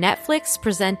supported by Netflix,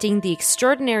 presenting the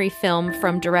extraordinary film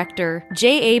from director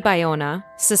J.A. Bayona,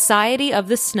 Society of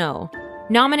the Snow.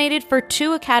 Nominated for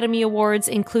 2 Academy Awards,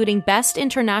 including Best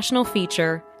International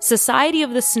Feature, Society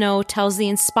of the Snow tells the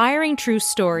inspiring true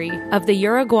story of the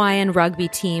Uruguayan rugby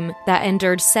team that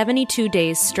endured 72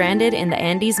 days stranded in the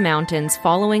Andes Mountains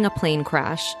following a plane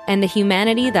crash, and the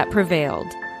humanity that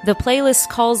prevailed. The playlist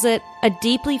calls it a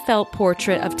deeply felt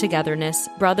portrait of togetherness,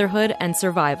 brotherhood, and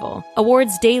survival.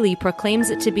 Awards Daily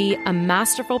proclaims it to be a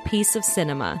masterful piece of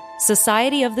cinema.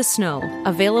 Society of the Snow,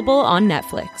 available on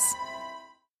Netflix.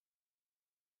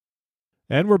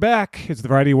 And we're back. It's the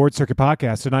Variety Award Circuit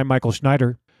Podcast, and I'm Michael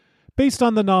Schneider. Based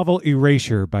on the novel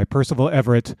Erasure by Percival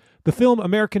Everett, the film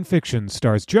American Fiction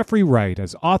stars Jeffrey Wright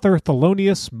as author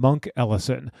Thelonious Monk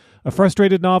Ellison, a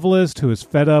frustrated novelist who is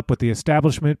fed up with the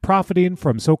establishment profiting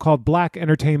from so-called black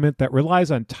entertainment that relies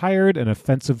on tired and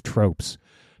offensive tropes.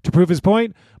 To prove his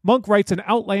point, Monk writes an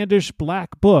outlandish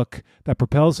black book that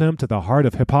propels him to the heart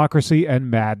of hypocrisy and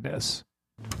madness.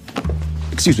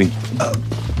 Excuse me,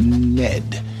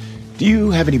 Ned, do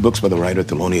you have any books by the writer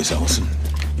Thelonious Ellison?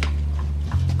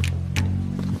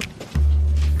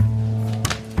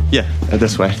 Yeah,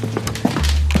 this way.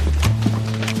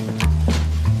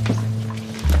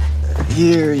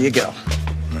 Here you go.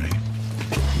 Right.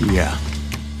 Yeah.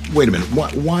 Wait a minute.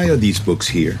 Why are these books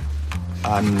here?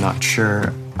 I'm not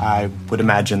sure. I would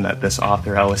imagine that this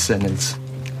author, Ellison, is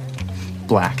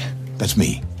black. That's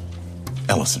me.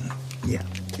 Ellison. Yeah.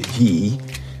 He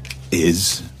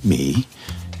is me,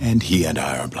 and he and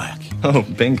I are black. Oh,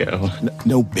 bingo.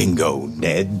 No bingo,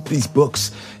 Ned. These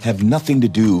books have nothing to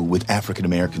do with African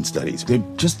American studies. They're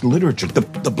just literature.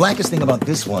 The blackest thing about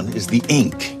this one is the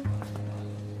ink.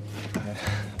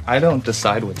 I don't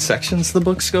decide what sections the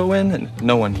books go in, and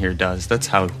no one here does. That's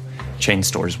how chain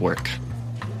stores work.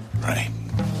 Right.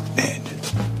 Ned,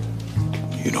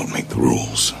 you don't make the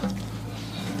rules.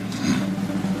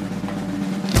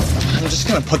 I'm just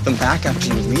gonna put them back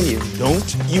after you leave.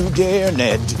 Don't you dare,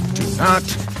 Ned. Do not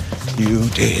you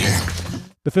dare.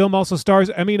 The film also stars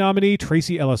Emmy nominee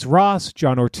Tracy Ellis Ross,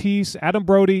 John Ortiz, Adam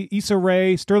Brody, Issa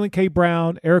Rae, Sterling K.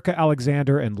 Brown, Erica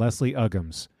Alexander, and Leslie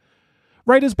Uggams.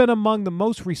 Wright has been among the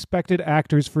most respected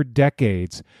actors for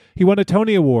decades. He won a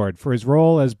Tony Award for his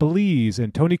role as Belize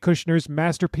in Tony Kushner's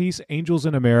masterpiece Angels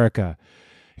in America.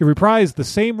 He reprised the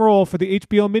same role for the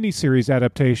HBO miniseries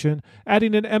adaptation,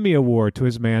 adding an Emmy Award to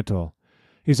his mantle.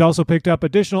 He's also picked up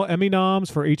additional Emmy noms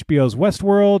for HBO's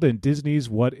Westworld and Disney's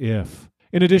What If.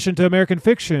 In addition to American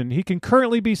Fiction, he can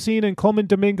currently be seen in Coleman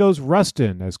Domingo's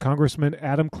Rustin as Congressman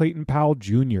Adam Clayton Powell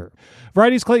Jr.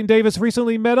 Variety's Clayton Davis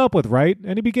recently met up with Wright,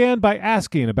 and he began by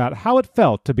asking about how it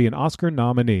felt to be an Oscar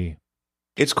nominee.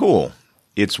 It's cool.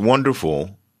 It's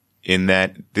wonderful in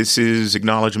that this is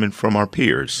acknowledgement from our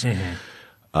peers.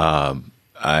 I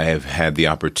have had the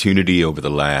opportunity over the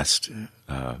last,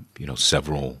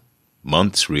 several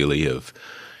months, really, of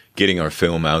getting our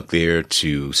film out there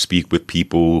to speak with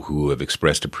people who have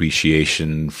expressed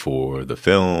appreciation for the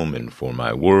film and for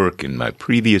my work and my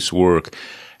previous work,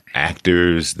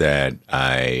 actors that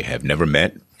I have never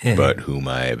met, but whom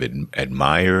I have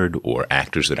admired, or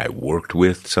actors that I worked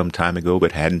with some time ago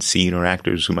but hadn't seen, or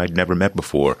actors whom I'd never met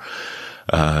before,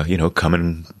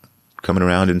 coming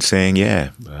around and saying,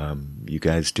 you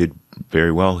guys did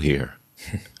very well here.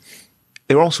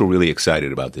 They're also really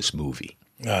excited about this movie.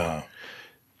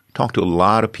 Talked to a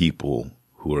lot of people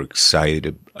who are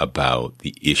excited about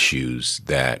the issues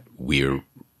that we're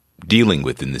dealing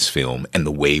with in this film and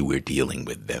the way we're dealing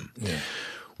with them. Yeah.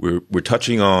 We're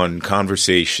touching on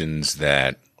conversations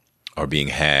that are being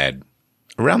had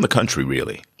around the country,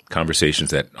 really.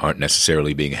 Conversations that aren't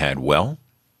necessarily being had well,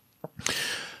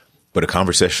 but a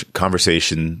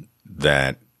conversations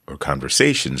that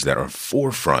are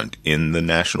forefront in the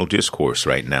national discourse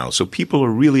right now. So people are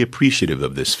really appreciative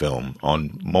of this film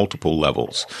on multiple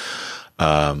levels.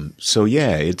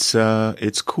 It's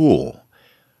cool.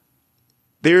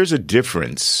 There's a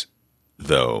difference,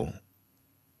 though,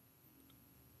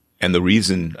 and the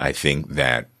reason I think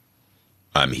that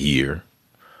I'm here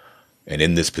and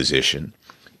in this position,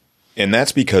 and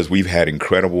that's because we've had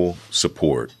incredible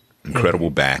support, incredible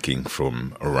backing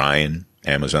from Orion,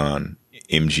 Amazon,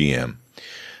 MGM.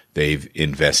 They've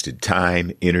invested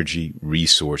time, energy,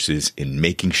 resources in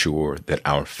making sure that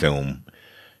our film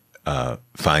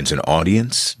finds an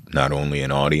audience, not only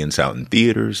an audience out in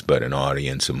theaters, but an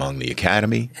audience among the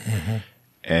Academy.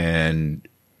 And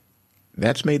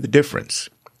that's made the difference.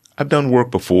 I've done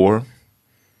work before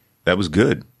that was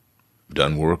good. I've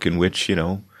done work in which,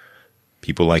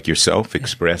 people like yourself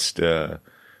expressed,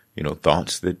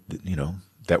 thoughts that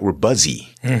were buzzy.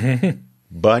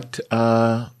 But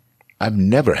I've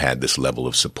never had this level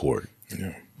of support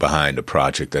behind a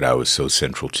project that I was so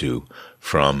central to,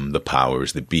 from the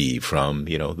powers that be, from,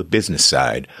 the business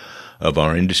side of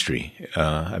our industry.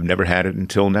 I've never had it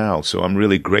until now. So I'm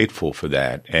really grateful for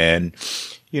that. And,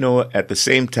 at the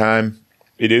same time,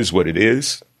 it is what it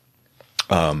is.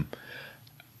 I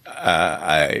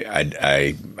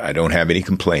don't have any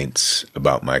complaints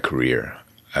about my career.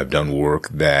 I've done work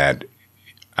that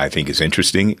I think is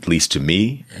interesting, at least to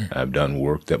me. I've done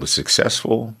work that was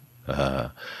successful,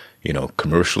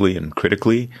 commercially and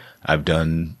critically. I've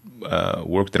done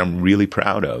work that I'm really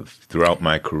proud of throughout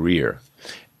my career.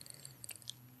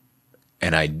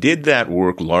 And I did that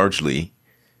work largely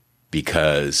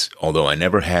because, although I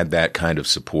never had that kind of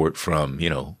support from,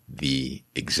 the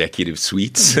executive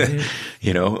suites,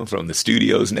 from the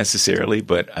studios necessarily,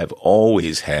 but I've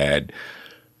always had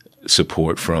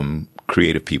support from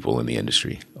creative people in the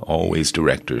industry, always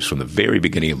directors from the very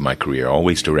beginning of my career,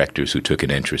 always directors who took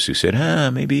an interest, who said,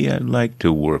 maybe I'd like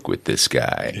to work with this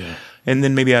guy. Yeah. And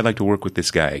then maybe I'd like to work with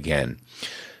this guy again.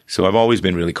 So I've always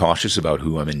been really cautious about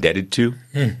who I'm indebted to.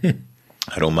 I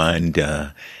don't mind,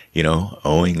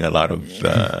 owing a lot of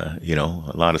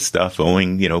stuff,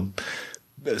 owing,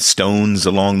 stones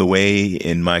along the way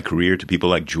in my career to people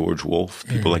like George Wolfe,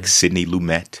 people like Sidney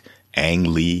Lumet,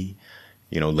 Ang Lee.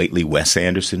 Lately Wes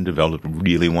Anderson, developed a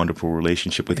really wonderful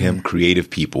relationship with him. Creative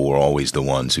people were always the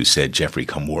ones who said, Jeffrey,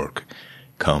 come work.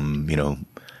 Come,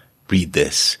 read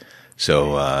this.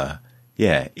 So,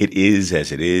 it is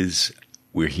as it is.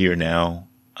 We're here now.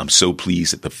 I'm so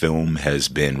pleased that the film has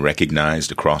been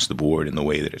recognized across the board in the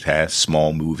way that it has.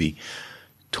 Small movie,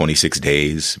 26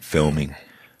 days filming.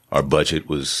 Our budget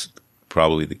was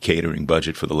probably the catering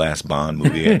budget for the last Bond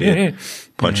movie I did.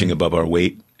 Punching above our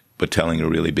weight, but telling a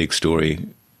really big story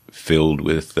filled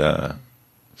with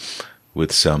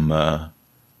some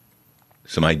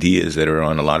some ideas that are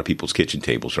on a lot of people's kitchen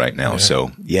tables right now.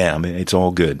 So yeah, I mean, it's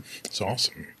all good. It's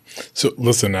awesome. So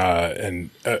listen,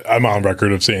 I'm on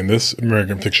record of saying this.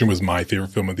 American Fiction was my favorite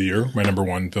film of the year, my number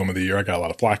one film of the year. I got a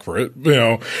lot of flack for it,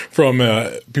 from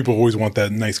people who always want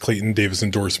that nice Clayton Davis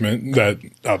endorsement that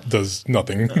does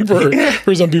nothing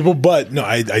for some people. But no,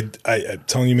 I'm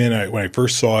telling you, man, when I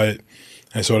first saw it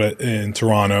in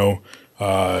Toronto.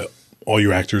 All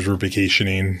you actors were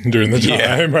vacationing during the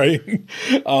time, right?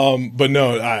 But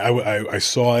no, I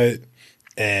saw it,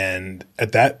 and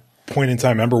at that point in time,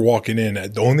 I remember walking in.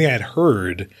 The only thing I had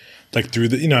heard, like through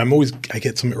the, I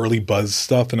get some early buzz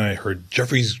stuff, and I heard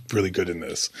Jeffrey's really good in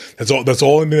this. That's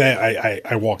all. I mean,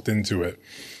 I walked into it.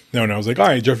 No, and I was like, all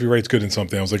right, Jeffrey Wright's good in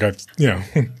something. I was like,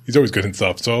 he's always good in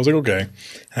stuff. So I was like, okay.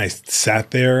 And I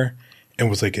sat there and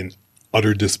was like in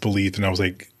utter disbelief, and I was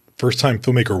like, first time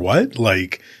filmmaker, what?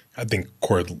 Like, I think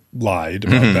Cord lied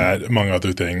about that, among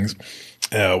other things.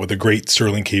 With a great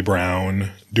Sterling K. Brown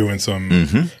doing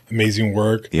some amazing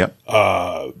work. Yep.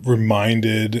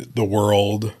 Reminded the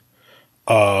world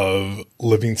of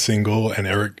Living Single and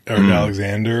Eric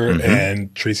Alexander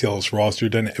and Tracy Ellis Ross.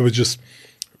 It was just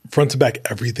front to back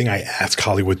everything I asked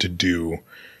Hollywood to do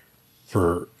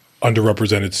for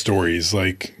underrepresented stories.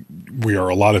 Like, we are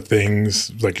a lot of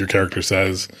things, like your character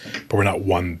says, but we're not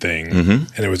one thing.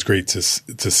 And it was great to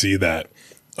see that.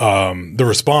 The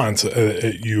response,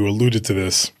 you alluded to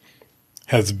this,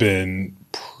 has been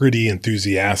pretty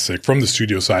enthusiastic from the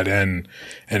studio side and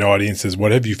audiences.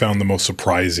 What have you found the most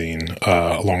surprising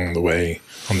along the way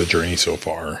on the journey so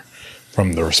far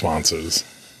from the responses?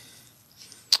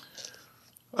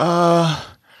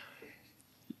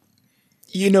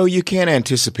 You can't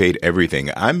anticipate everything.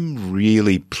 I'm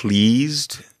really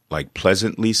pleased, like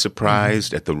pleasantly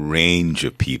surprised at the range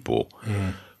of people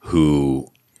who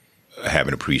have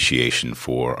an appreciation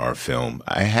for our film.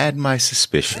 I had my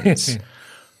suspicions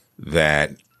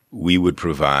that we would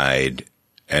provide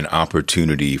an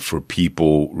opportunity for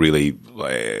people really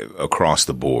across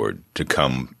the board to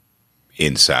come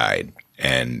inside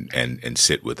and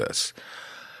sit with us.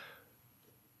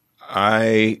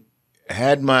 I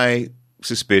had my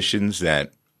suspicions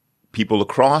that people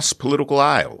across political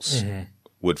aisles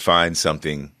would find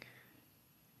something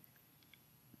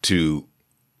to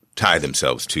tie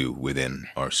themselves to within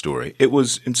our story. It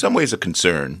was in some ways a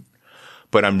concern,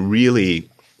 but I'm really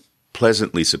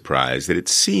pleasantly surprised that it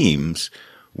seems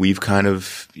we've kind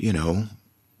of,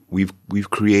 we've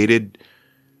created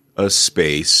a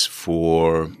space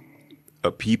for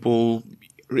people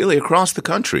really across the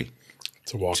country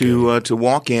to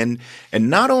walk in and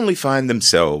not only find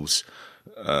themselves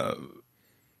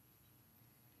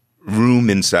room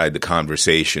inside the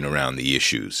conversation around the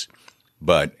issues,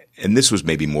 but, and this was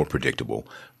maybe more predictable,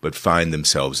 but find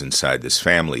themselves inside this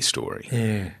family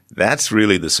story. That's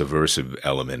really the subversive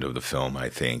element of the film, I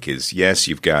think, is yes,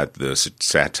 you've got the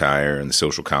satire and the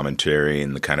social commentary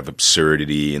and the kind of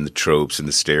absurdity and the tropes and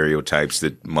the stereotypes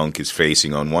that Monk is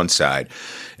facing on one side.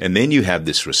 And then you have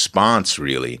this response,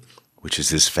 really, which is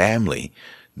this family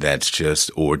that's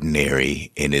just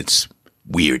ordinary in its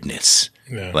weirdness,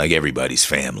 like everybody's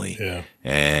family.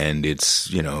 And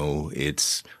it's,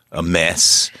 it's a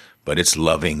mess, but it's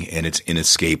loving and it's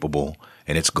inescapable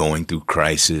and it's going through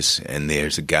crisis. And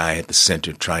there's a guy at the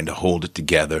center trying to hold it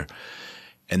together.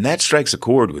 And that strikes a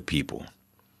chord with people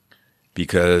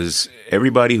because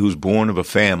everybody who's born of a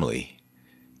family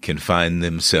can find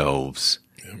themselves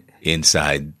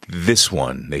inside this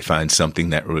one. They find something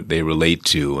that they relate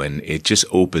to, and it just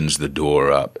opens the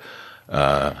door up,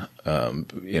 in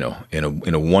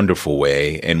a wonderful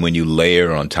way. And when you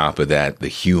layer on top of that the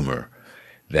humor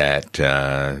that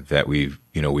we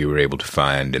were able to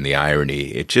find and the irony,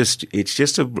 it's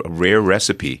just a rare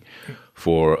recipe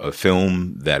for a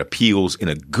film that appeals in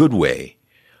a good way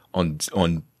on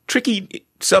tricky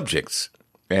subjects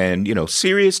and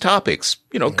serious topics,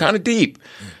 kind of deep,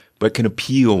 but can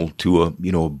appeal to a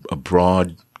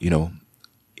broad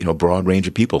broad range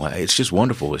of people. It's just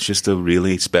wonderful. It's just a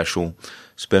really special.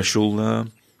 It's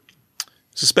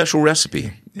a special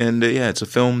recipe, and it's a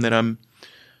film that I'm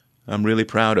really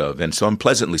proud of, and so I'm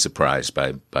pleasantly surprised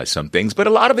by some things. But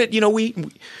a lot of it, we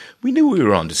knew we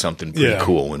were onto something pretty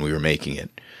cool when we were making it.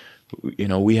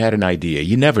 We had an idea.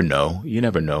 You never know.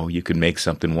 You could make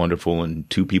something wonderful, and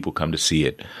two people come to see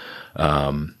it.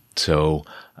 So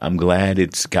I'm glad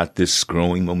it's got this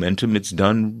growing momentum. It's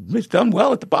done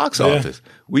well at the box office.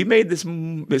 We made this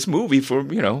movie for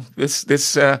only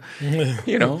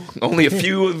a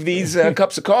few of these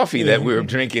cups of coffee that we're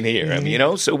drinking here. I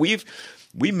mean, so we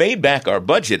made back our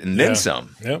budget and then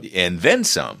some, and then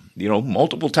some.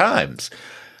 Multiple times.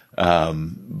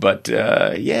 It's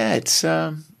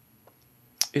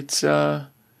I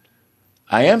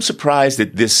am surprised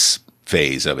at this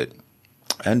phase of it,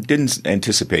 and didn't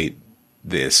anticipate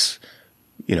this.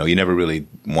 You know, you never really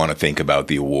want to think about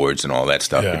the awards and all that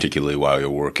stuff, particularly while you're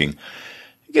working.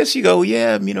 I guess you go,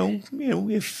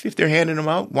 if they're handing them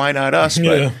out, why not us?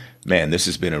 But man, this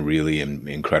has been a really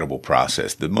incredible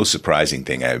process. The most surprising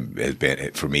thing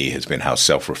has been how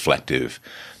self-reflective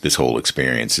this whole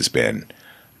experience has been,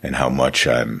 and how much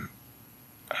I'm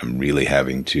really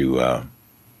having to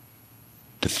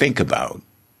think about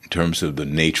in terms of the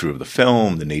nature of the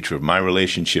film, the nature of my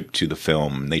relationship to the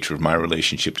film, nature of my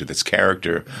relationship to this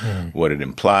character, what it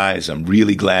implies. I'm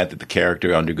really glad that the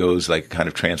character undergoes like a kind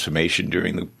of transformation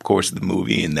during the course of the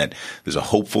movie, and that there's a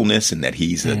hopefulness and that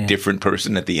he's a different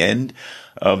person at the end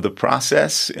of the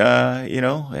process,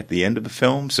 at the end of the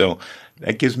film. So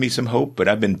that gives me some hope, but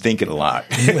I've been thinking a lot.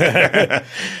 a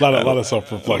lot of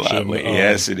self-reflection.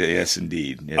 Yes, indeed. Yes,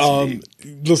 indeed.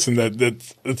 Listen,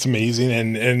 that's amazing,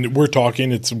 and we're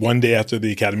talking. It's one day after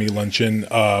the Academy luncheon.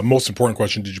 Most important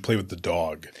question: did you play with the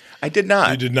dog? I did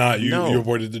not. You did not. You No.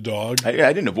 avoided the dog. I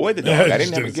didn't avoid the dog. I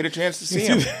didn't get a chance to see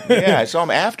him. Yeah, I saw him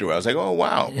after. I was like, oh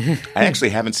wow. I actually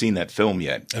haven't seen that film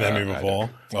yet. Enemy of All.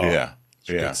 Yeah.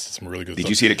 Yeah, some really good. Did stuff.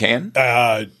 you see it at Cannes?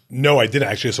 No, I didn't.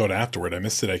 Actually, I saw it afterward. I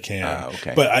missed it at Cannes.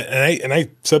 Okay. But I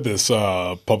said this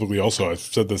publicly. Also, I've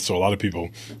said this to a lot of people.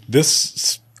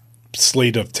 This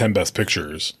slate of 10 Best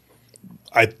Pictures,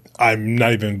 I'm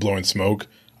not even blowing smoke.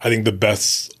 I think the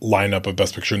best lineup of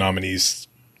Best Picture nominees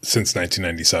since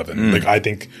 1997. Like, I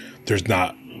think there's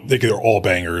not. Like, they're all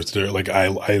bangers. They're like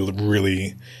I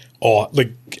really all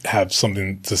like have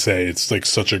something to say. It's like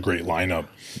such a great lineup.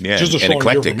 Yeah, just a and strong year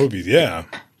eclectic. for movies. Yeah.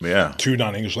 2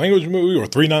 non-English language movies or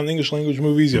 3 non-English language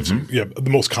movies. You have the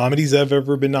most comedies that have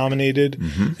ever been nominated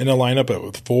in a lineup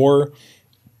with 4.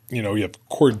 You have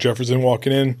Cord Jefferson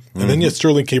walking in, and then you have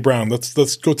Sterling K. Brown.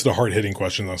 Let's go to the hard-hitting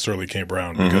questions on Sterling K.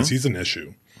 Brown, because he's an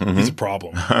issue. He's a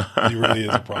problem. He really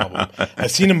is a problem.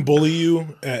 I've seen him bully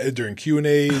you during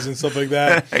Q&As and stuff like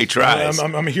that. He tries.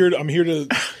 I'm here to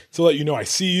let you know I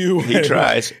see you. He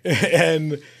tries.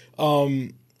 And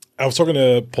I was talking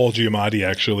to Paul Giamatti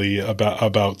actually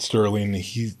about Sterling.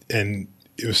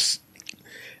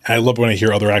 I love when I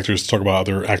hear other actors talk about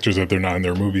other actors that they're not in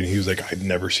their movie. And he was like, I've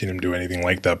never seen him do anything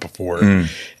like that before.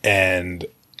 And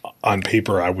on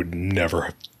paper, I would never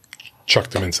have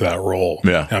chucked him into that role.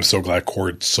 Yeah. And I'm so glad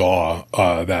Cord saw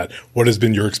that. What has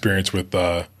been your experience with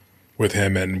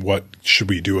him, and what should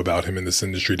we do about him in this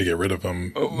industry to get rid of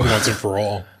him once and for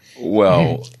all?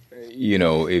 Well,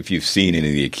 if you've seen any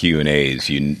of the Q&As,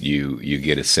 you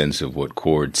get a sense of what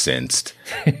Cord sensed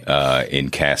in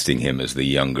casting him as the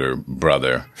younger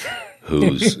brother,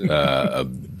 who's a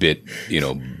bit,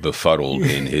 befuddled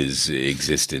in his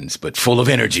existence, but full of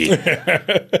energy.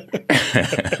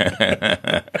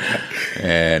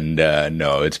 And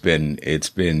no, it's been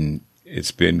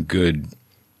good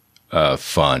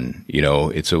fun.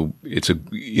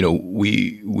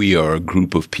 We are a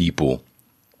group of people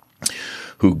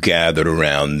who gathered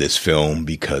around this film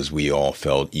because we all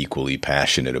felt equally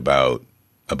passionate about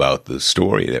the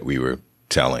story that we were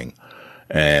telling.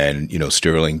 And,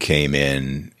 Sterling came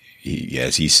in,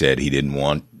 as he said, he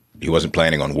wasn't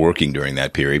planning on working during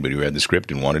that period, but he read the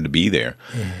script and wanted to be there.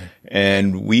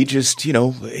 And we just,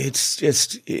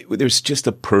 there's just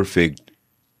a perfect,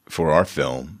 for our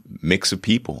film, mix of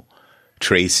people.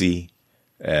 Tracy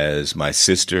as my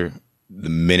sister, the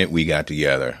minute we got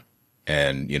together,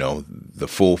 and, the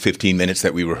full 15 minutes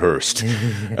that we rehearsed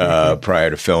prior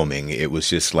to filming, it was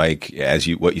just like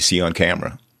what you see on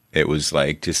camera. It was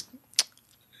like she's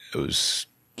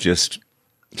just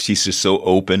so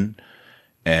open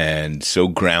and so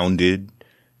grounded,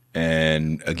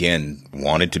 and again,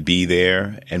 wanted to be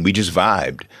there. And we just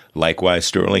vibed. Likewise,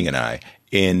 Sterling and I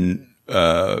in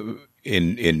a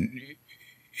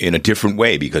different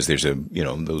way, because there's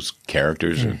those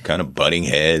characters are kind of butting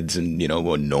heads and,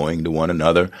 annoying to one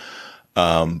another.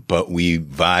 But we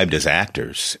vibed as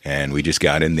actors, and we just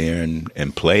got in there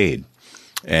and played.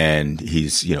 And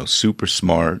he's, super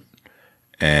smart,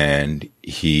 and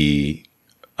he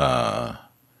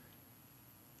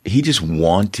just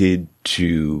wanted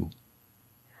to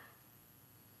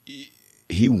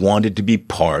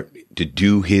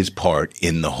do his part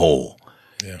in the whole.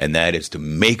 Yeah. And that is to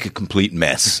make a complete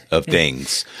mess of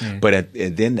things. But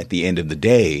then at the end of the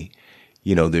day,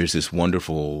 there's this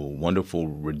wonderful, wonderful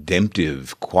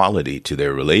redemptive quality to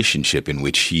their relationship, in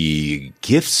which he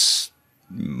gifts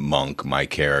Monk, my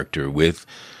character, with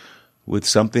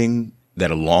something that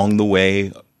along the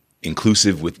way,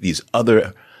 inclusive with these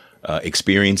other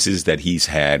experiences that he's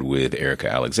had with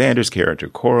Erica Alexander's character,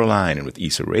 Coraline, and with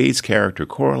Issa Rae's character,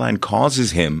 Coraline, causes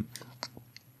him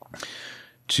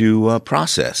to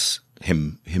process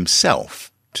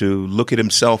himself, to look at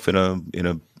himself in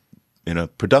a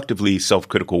productively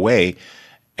self-critical way,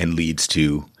 and leads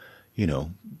to,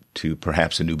 to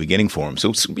perhaps a new beginning for him.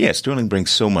 So yeah, Sterling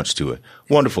brings so much to it.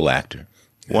 Wonderful actor.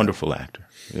 Wonderful actor.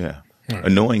 Yeah. Right.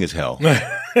 Annoying as hell.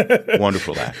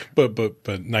 Wonderful actor.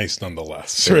 But nice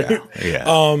nonetheless. Right? Yeah.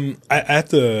 I have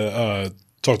to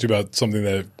talk to you about something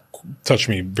that touched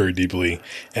me very deeply.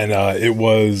 And it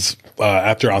was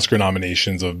after Oscar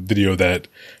nominations, a video that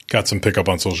got some pickup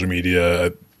on social media.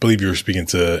 I believe you were speaking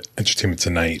to Entertainment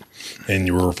Tonight, and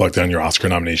you were reflecting on your Oscar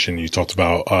nomination. You talked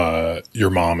about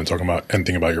your mom and talking about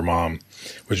anything about your mom,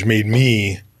 which made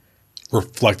me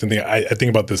reflect and think. I think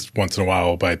about this once in a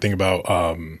while, but I think about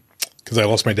because I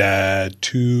lost my dad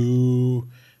 2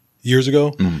 years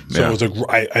ago. So it was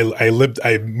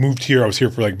I moved here. I was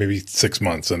here for like maybe 6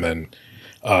 months, and then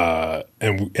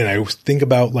and I think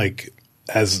about, like,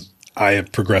 as I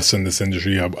have progressed in this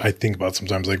industry, I think about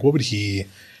sometimes, like, what would he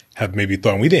have maybe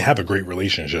thought? And we didn't have a great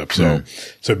relationship. So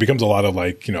it becomes a lot of,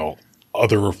 like,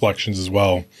 other reflections as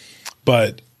well.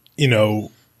 But,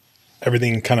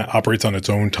 everything kind of operates on its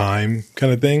own time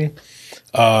kind of thing.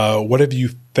 What have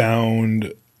you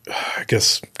found, I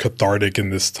guess, cathartic in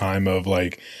this time of,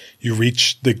 like, you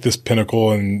reach, like, this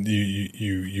pinnacle and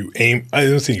you aim, I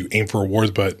don't think you aim for awards,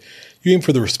 but you aim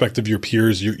for the respect of your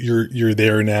peers. You're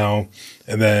there now,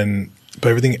 and then, but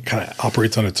everything kind of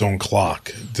operates on its own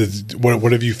clock.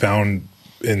 What have you found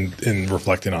in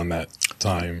reflecting on that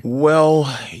time?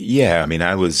 Well, yeah, I mean,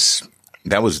 that was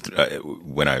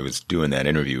when I was doing that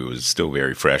interview. It was still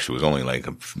very fresh. It was only like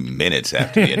minutes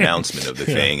after the announcement of the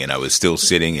thing, and I was still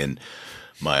sitting in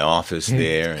my office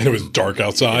there, and it was dark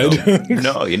outside. I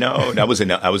was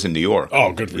in New York.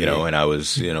 Oh, good for you. And I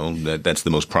was, that's the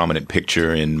most prominent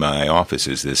picture in my office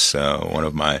is this one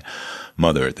of my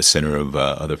mother at the center of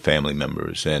other family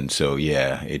members, and so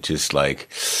yeah, it just like,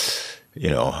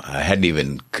 I hadn't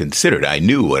even considered. I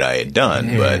knew what I had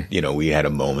done, but we had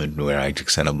a moment where I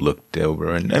just kind of looked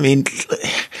over, and I mean,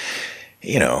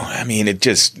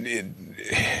 it's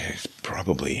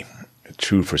probably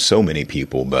true for so many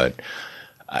people, but.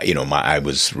 I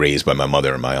was raised by my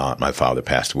mother and my aunt. My father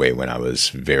passed away when I was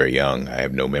very young. I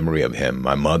have no memory of him.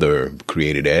 My mother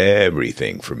created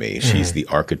everything for me. She's the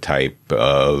archetype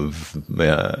of,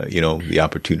 the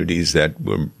opportunities that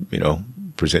were,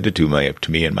 presented to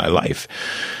me in my life.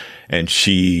 And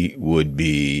she would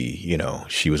be,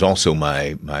 she was also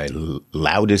my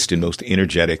loudest and most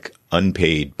energetic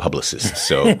unpaid publicist.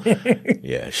 So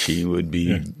yeah, she would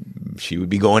be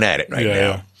going at it right now.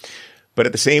 Yeah. But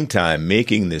at the same time,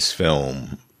 making this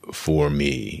film for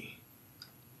me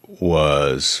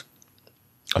was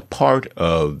a part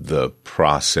of the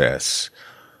process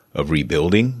of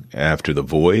rebuilding after the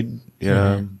void,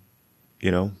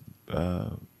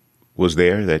 was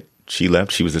there, that she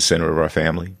left. She was the center of our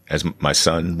family. As my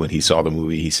son, when he saw the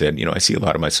movie, he said, I see a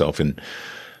lot of myself in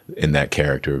that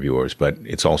character of yours, but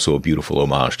it's also a beautiful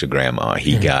homage to Grandma.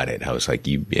 He got it. I was like,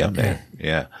 yeah, man.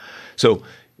 Yeah. So,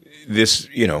 this,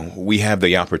 we have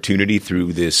the opportunity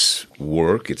through this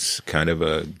work. It's kind of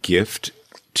a gift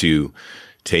to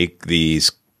take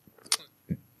these,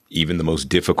 even the most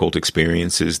difficult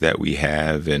experiences that we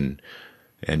have, and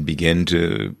begin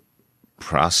to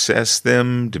process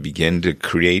them, to begin to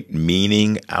create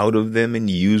meaning out of them and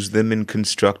use them in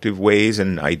constructive ways.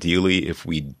 And ideally, if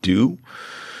we do,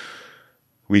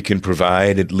 we can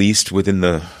provide, at least within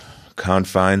the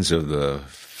confines of the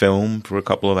film for a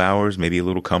couple of hours, maybe a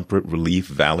little comfort, relief,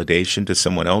 validation to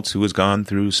someone else who has gone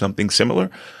through something similar.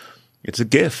 It's a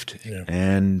gift. Yeah.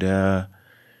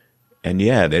 And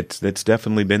yeah, that's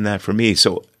definitely been that for me.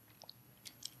 So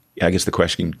I guess the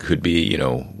question could be,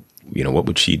 what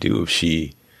would she do if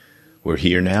she were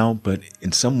here now? But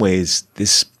in some ways,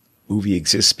 this movie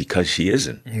exists because she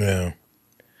isn't. Yeah.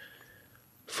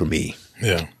 For me.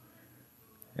 Yeah.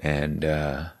 And,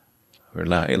 or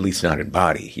not, at least not in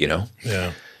body,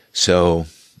 Yeah. So,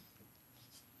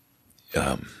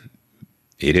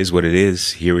 it is what it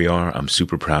is. Here we are. I'm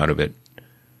super proud of it.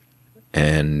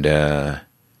 And,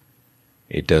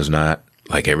 it does not,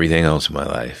 like everything else in my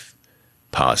life,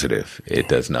 positive. It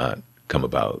does not come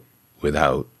about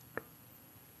without,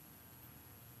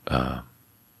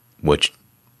 what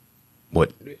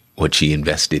she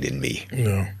invested in me.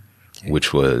 No.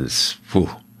 Which was,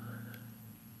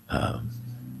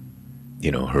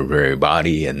 her very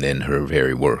body and then her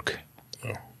very work.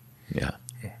 Oh. Yeah.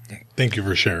 Thank you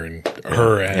for sharing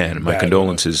her and my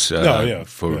condolences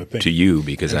to you,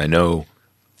 because I know,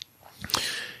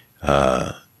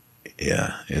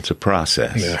 it's a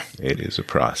process. Yeah. It is a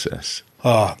process.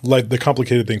 Like the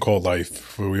complicated thing called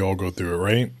life, where we all go through it,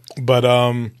 right? But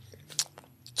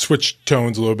switch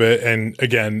tones a little bit. And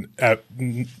again,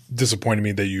 disappointed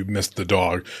me that you missed the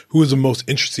dog. Who was the most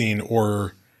interesting,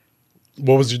 or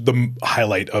what was the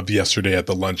highlight of yesterday at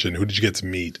the luncheon? Who did you get to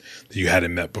meet that you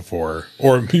hadn't met before?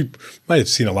 Or you might have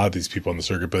seen a lot of these people on the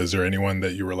circuit, but is there anyone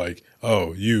that you were like,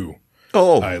 oh,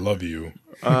 I love you?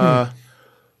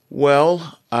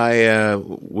 Well, I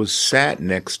was sat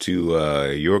next to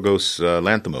Yorgos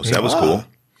Lanthimos. That was cool.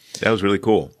 That was really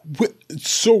cool. It's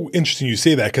so interesting you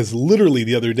say that, because literally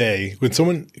the other day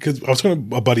because I was talking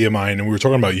to a buddy of mine and we were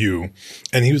talking about you,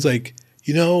 and he was like,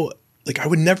 I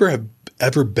would never have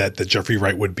ever bet that Jeffrey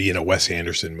Wright would be in a Wes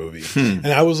Anderson movie. And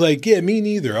I was like, yeah, me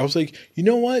neither. I was like, you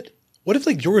know what? What if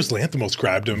Yorgos Lanthimos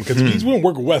grabbed him? Because he's going to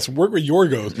work with Wes, work with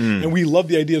Yorgos, and we love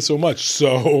the idea so much.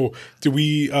 So do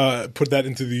we put that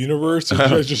into the universe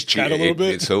and just chat a little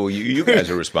bit? So you guys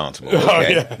are responsible. Okay. Oh,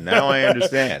 yeah. Now I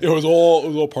understand. It was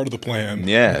all part of the plan.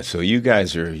 Yeah. So you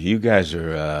guys got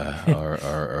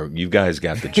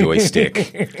the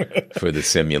joystick for the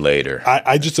simulator.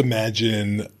 I just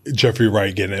imagine Jeffrey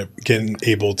Wright getting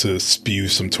able to spew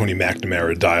some Tony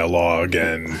McNamara dialogue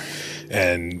and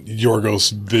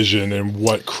Yorgos' vision and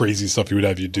what crazy stuff he would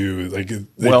have you do. We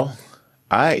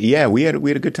had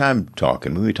a good time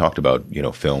talking. We talked about,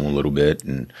 film a little bit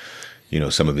and,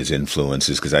 some of his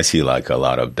influences, because I see a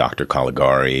lot of Dr.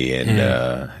 Caligari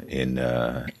and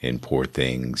in Poor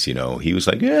Things. He was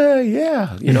like,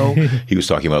 yeah. He was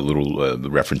talking about little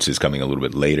references coming a little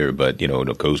bit later, but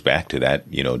it goes back to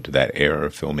that, to that era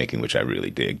of filmmaking, which I really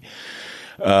dig.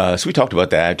 So we talked about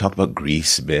that. I talked about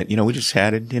Grease a bit. We just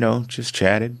chatted, good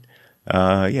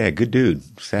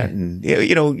dude. Sat and,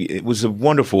 it was a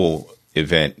wonderful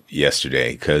event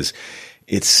yesterday because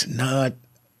it's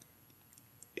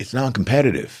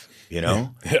non-competitive, Yeah.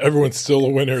 Everyone's still a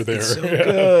winner there. It's so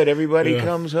good. Everybody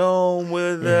comes home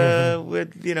with a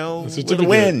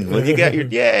win. When you got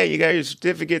your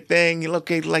certificate thing. You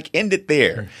look end it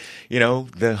there.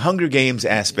 The Hunger Games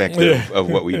aspect of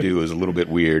what we do is a little bit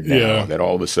weird now that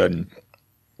all of a sudden,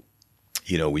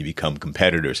 we become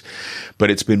competitors. But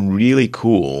it's been really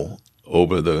cool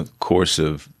over the course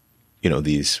of,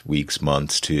 these weeks,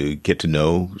 months, to get to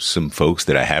know some folks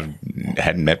that I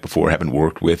hadn't met before, haven't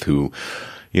worked with, who,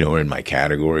 are in my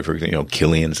category. For example,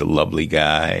 Killian's a lovely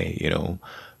guy,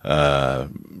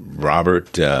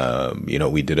 Robert,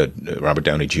 we did Robert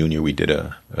Downey Jr., we did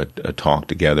a talk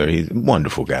together. He's a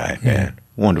wonderful guy, man.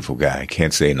 Wonderful guy.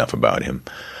 Can't say enough about him.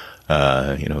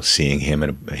 Seeing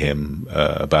him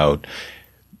about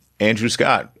Andrew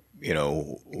Scott,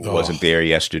 wasn't there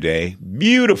yesterday.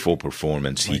 Beautiful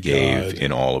performance he gave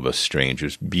in All of Us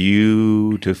Strangers.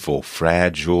 Beautiful,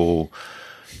 fragile,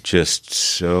 just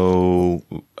so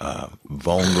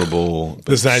vulnerable.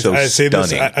 Listen, so I say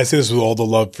stunning. I say this with all the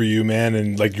love for you, man,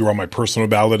 and you're on my personal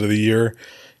ballot of the year.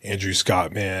 Andrew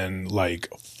Scott, man,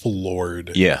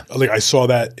 floored. Yeah, I saw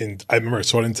that I remember I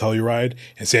saw it in Telluride,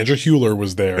 and Sandra Hewler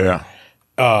was there. Yeah,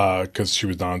 because she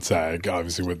was on SAG,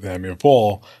 obviously with Amy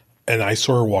Fall, and I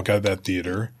saw her walk out of that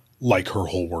theater like her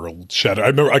whole world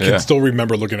shattered. I can still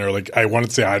remember looking at her, I wanted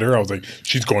to say hi to her. I was like,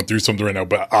 she's going through something right now,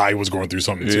 but I was going through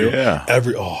something too. Yeah.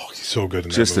 He's so good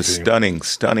in just that movie. A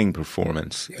stunning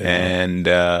performance.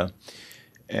 Yeah.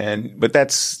 But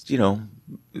that's,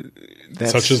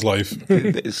 that's such is life.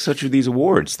 Such are these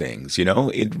awards things,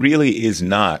 It really is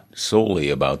not solely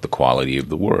about the quality of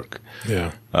the work.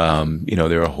 Yeah.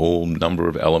 There are a whole number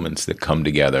of elements that come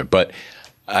together, but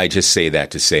I just say that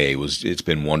to say it's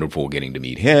been wonderful getting to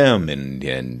meet him and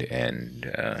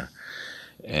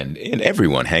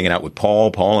everyone, hanging out with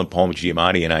Paul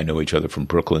Giamatti and I know each other from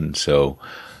Brooklyn. So,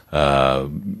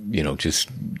 just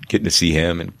getting to see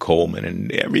him and Coleman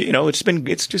and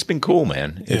it's just been cool,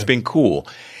 man. It's been cool.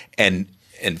 And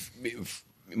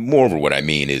moreover, what I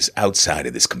mean is outside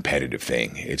of this competitive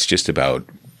thing, it's just about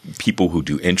people who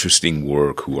do interesting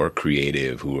work, who are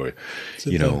creative, who are,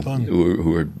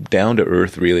 who are down to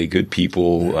earth, really good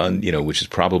people, which is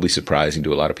probably surprising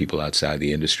to a lot of people outside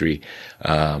the industry.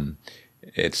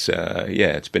 It's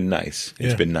been nice.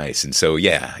 It's been nice. And so,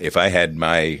 if I had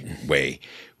my way,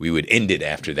 we would end it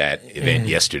after that event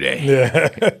yesterday.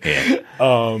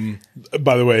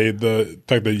 By the way, the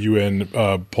fact that you and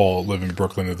Paul live in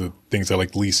Brooklyn are the things I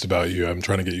like least about you. I'm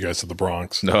trying to get you guys to the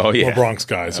Bronx. Oh, yeah. I'm a Bronx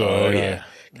guy, so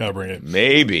gotta bring it.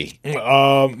 Maybe.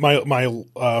 My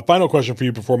final question for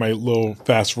you before my little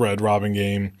fast red Robin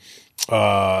game,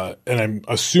 and I'm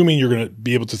assuming you're going to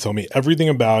be able to tell me everything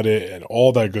about it and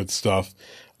all that good stuff.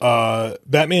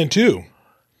 Batman 2.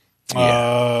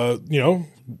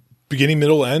 Beginning,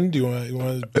 middle, end. You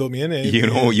want to fill me in?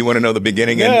 You want to know the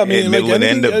beginning and middle and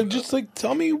end of. Just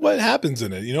tell me what happens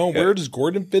in it. Where does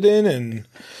Gordon fit in? And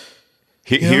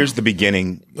Here's the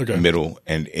beginning, middle,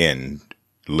 and end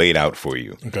laid out for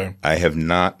you. Okay. I have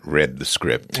not read the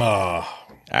script.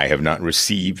 I have not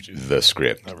received the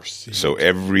script. So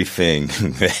everything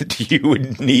that you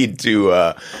would need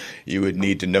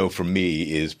to know from me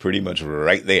is pretty much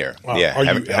right there. Wow.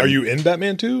 Yeah. Are you in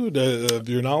Batman 2? Of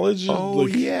your knowledge? Oh,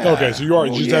 yeah. Okay, so you are.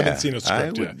 You just haven't seen a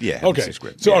script yet. Yeah. Okay.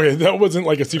 Script, so that wasn't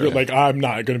like a secret. Like I'm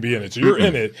not going to be in it. So you're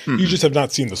in it. You just have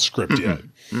not seen the script yet.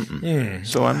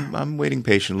 So I'm waiting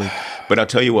patiently. But I'll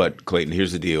tell you what, Clayton.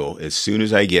 Here's the deal. As soon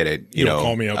as I get it,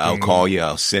 call me up. I'll call you.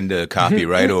 I'll send a copy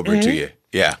right over to you.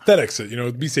 Yeah. FedEx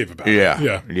it, be safe about it.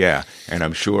 Yeah. And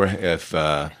I'm sure if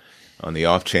on the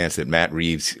off chance that Matt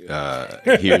Reeves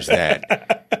hears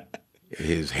that,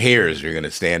 his hairs are going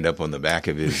to stand up on the back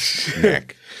of his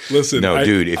neck. Listen. No,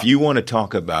 dude, if you want to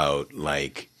talk about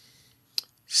like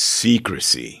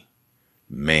secrecy,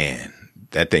 man,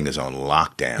 that thing is on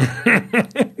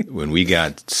lockdown. When we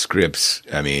got scripts,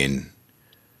 I mean,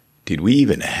 did we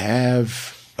even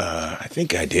have, I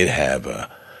think I did have a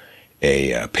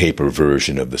paper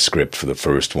version of the script for the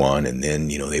first one, and then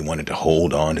they wanted to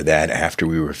hold on to that after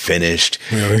we were finished.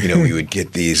 Really? We would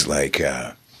get these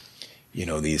Mission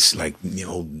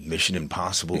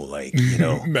Impossible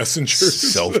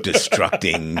messengers,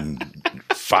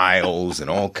 self-destructing files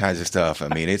and all kinds of stuff. I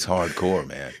mean, it's hardcore,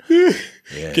 man. Yeah.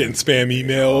 Getting spam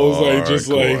emails,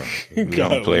 we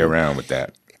don't play around with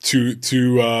that.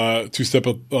 Two-step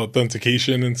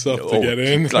authentication and stuff to get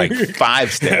in, like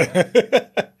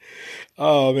 5-step.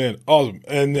 Oh man, awesome!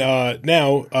 And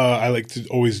now I like to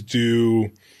always do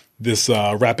this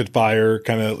rapid fire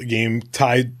kind of game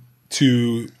tied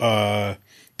to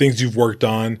things you've worked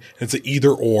on. It's an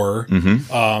either or,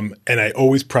 and I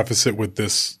always preface it with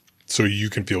this so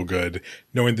you can feel good,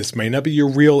 knowing this may not be your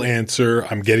real answer.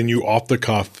 I'm getting you off the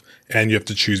cuff, and you have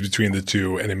to choose between the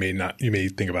two, and it may not. You may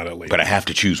think about it later. But I have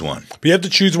to choose one. But you have to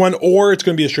choose one, or it's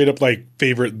going to be a straight up like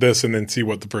favorite this, and then see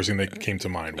what the first thing that came to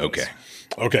mind was.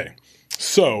 Okay.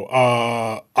 So,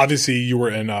 obviously you were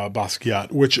in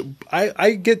Basquiat, which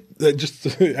I get, I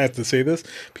have to say this.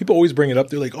 People always bring it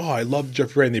up. They're like, oh, I love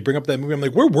Jeffrey Wright. And they bring up that movie. I'm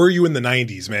like, where were you in the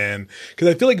 90s, man? Because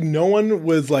I feel like no one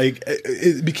was like,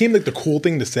 it became like the cool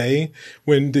thing to say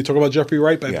when they talk about Jeffrey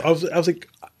Wright. But I was like,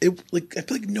 I feel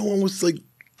like no one was like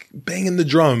banging the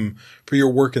drum for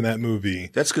your work in that movie.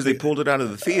 That's because they pulled it out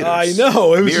of the theaters. I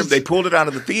know. They pulled it out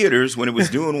of the theaters when it was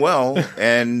doing well.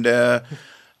 And,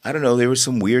 I don't know. There was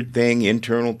some weird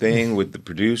internal thing with the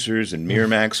producers and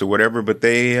Miramax or whatever, but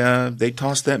they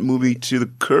tossed that movie to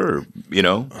the curb.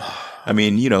 I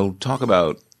mean, talk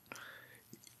about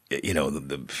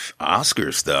the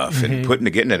Oscar stuff and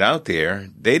getting it out there.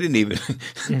 They didn't even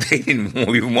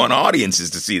want audiences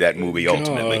to see that movie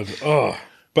ultimately.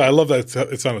 But I love that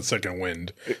it's on a second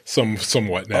wind,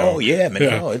 somewhat now. Oh yeah, man!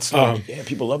 Yeah. It's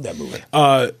people love that movie.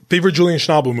 Favorite Julian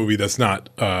Schnabel movie that's not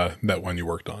that one you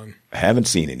worked on? I haven't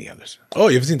seen any others. Oh,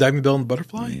 you haven't seen Diving Bell and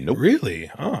Butterfly? Nope. Really?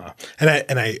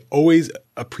 And I always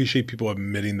appreciate people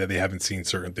admitting that they haven't seen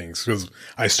certain things, because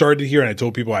I started here and I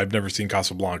told people I've never seen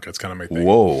Casablanca. It's kind of my thing.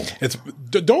 Whoa!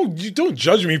 Don't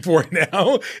judge me for it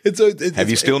now. Have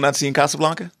you still not seen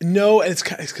Casablanca? No, and it's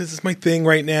because it's my thing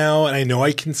right now, and I know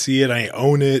I can see it. I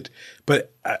own it,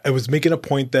 but I was making a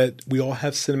point that we all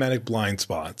have cinematic blind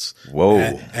spots.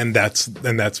 Whoa! And that's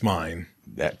mine.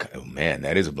 That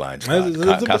is a blind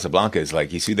spot. Casablanca is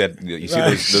like, you see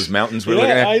those mountains we're looking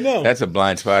at? I know. That's a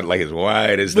blind spot, like as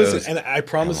wide as those. And I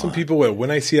promise some people when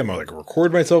I see them, I'll like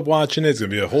record myself watching it. It's gonna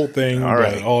be a whole thing. All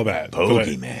right, all that.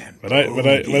 Bogeyman. But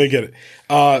I get it.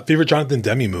 Favorite Jonathan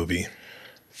Demme movie?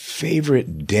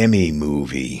 Favorite Demme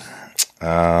movie?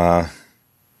 My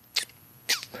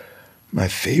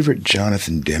favorite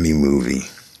Jonathan Demme movie.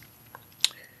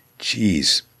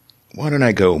 Jeez. Why don't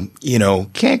I go, you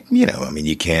can't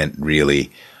really,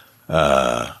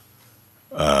 with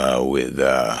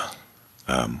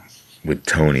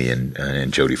Tony and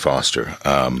Jodie Foster.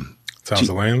 Silence of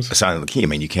the Lambs? Silence of the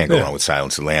Lambs. You can't go wrong with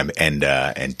Silence of the Lambs and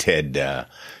Ted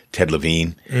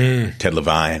Levine. Ted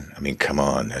Levine. Come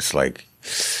on. That's like,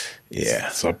 yeah.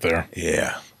 It's up there.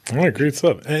 Yeah. All right, great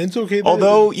stuff. And it's okay.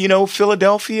 Although,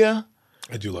 Philadelphia.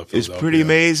 I do love Philadelphia. Is pretty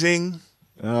amazing.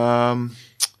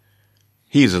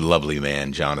 He's a lovely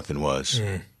man. Jonathan was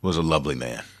a lovely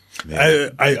man.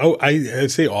 I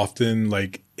say often,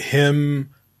 like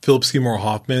him, Philip Seymour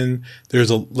Hoffman. There's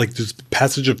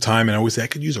passage of time, and I always say I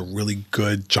could use a really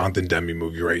good Jonathan Demme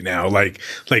movie right now. Like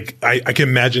I can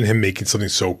imagine him making something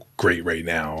so great right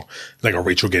now, like a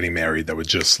Rachel Getting Married that would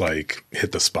just like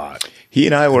hit the spot. He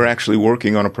and I were actually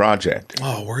working on a project.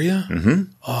 Oh, were you? Mm-hmm.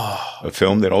 Oh, a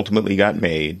film that ultimately got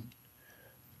made.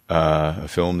 a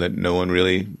film that no one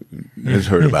really has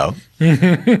heard about.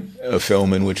 A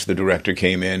film in which the director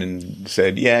came in and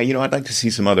said, "Yeah, I'd like to see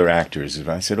some other actors." And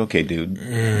I said, "Okay, dude,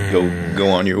 go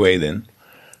on your way then."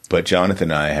 But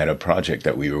Jonathan and I had a project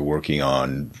that we were working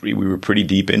on. We were pretty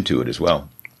deep into it as well.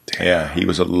 Damn. Yeah, he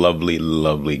was a lovely,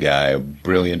 lovely guy, a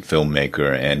brilliant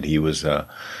filmmaker, and he was a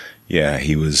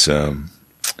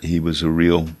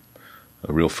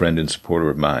real friend and supporter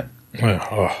of mine.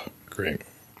 Oh, great.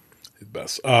 The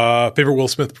best. Favorite Will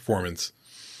Smith performance?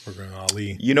 We're going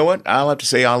Ali. You know what? I'll have to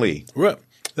say Ali. Right.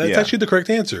 That's actually the correct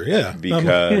answer. Yeah.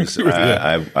 Because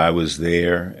I was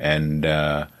there, and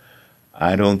I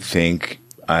don't think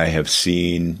I have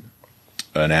seen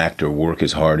an actor work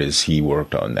as hard as he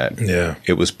worked on that. Yeah.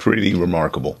 It was pretty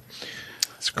remarkable.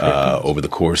 Over the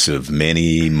course of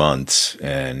many months,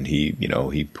 and he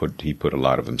put a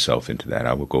lot of himself into that.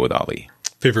 I will go with Ali.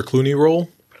 Favorite Clooney role?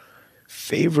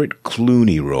 Favorite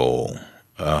Clooney role.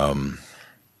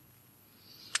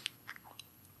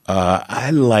 I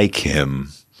like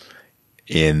him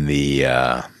in the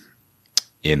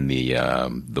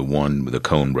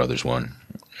Coen Brothers one.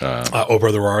 Oh,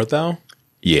 Brother, Where Art Thou?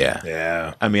 Yeah.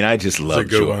 Yeah. I mean, I just love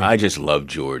George. I just love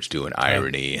George doing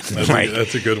irony.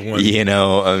 That's a good one.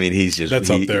 He's just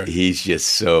up there. He's just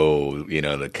so,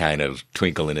 the kind of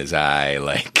twinkle in his eye,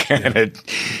 like kind of.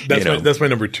 That's my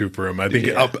number 2 for him. I think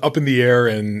Up in the Air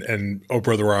and Oh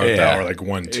Brother, Where Art Thou are like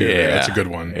 1, 2. Yeah. That's a good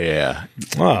one. Yeah.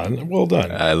 Well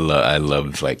done. I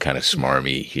love like kind of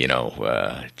smarmy,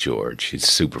 George. He's a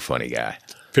super funny guy.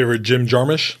 Favorite Jim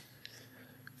Jarmusch?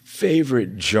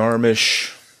 Favorite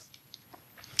Jarmusch.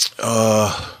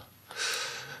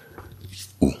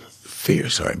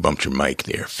 Sorry, I bumped your mic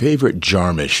there. Favorite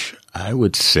Jarmusch, I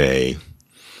would say,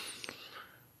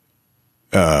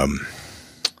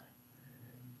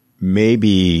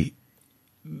 maybe,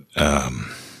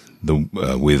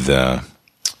 with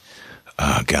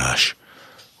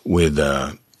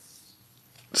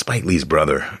Spike Lee's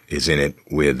brother is in it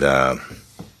with, the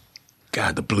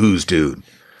blues dude.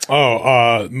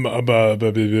 Give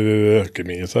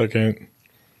me a second.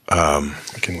 I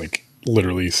can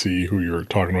literally see who you're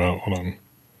talking about. Hold on.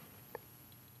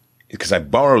 Because I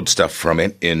borrowed stuff from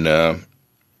it in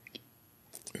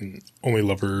Only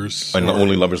Lovers. And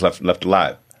Only Lovers Left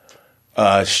Alive.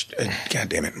 God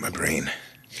damn it, my brain.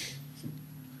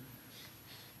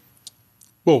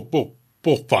 We'll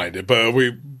find it, but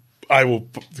I will.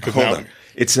 Hold on.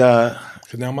 It's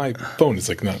Because now my phone is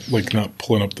not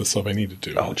pulling up the stuff I needed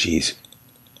to. Oh, jeez.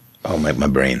 Oh, my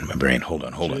brain. Hold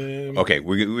on. Okay,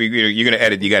 you're gonna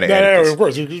edit. You got to edit. Yeah, of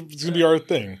course. It's gonna be our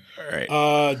thing. All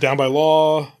right. Down by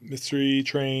Law, Mystery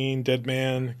Train, Dead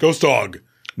Man, Ghost Dog.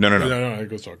 No.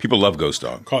 Ghost Dog. People love Ghost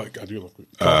Dog. I do love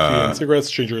Coffee and Cigarettes,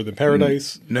 Stranger Than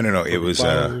Paradise. No. It was.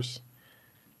 Flowers.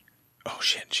 Oh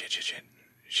shit! This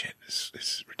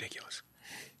is ridiculous.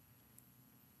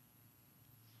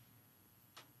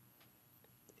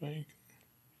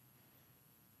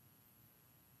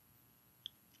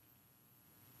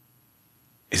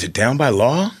 Is it Down by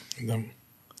Law? No,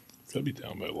 it's gotta be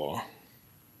Down by Law.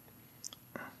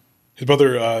 His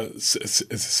brother, is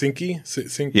Sinky?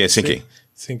 Yeah, Sinky.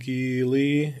 Sinky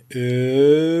Lee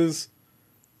is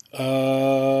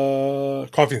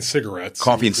Coffee and Cigarettes.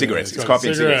 Coffee and Cigarettes. It's Coffee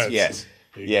and Cigarettes. Yes.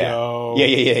 Yeah.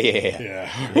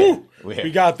 Yeah. Woo! We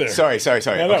got there. Sorry.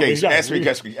 Okay, ask me a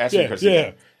question.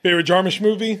 Yeah. Favorite Jarmusch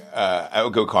movie? I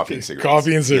would go Coffee and Cigarettes.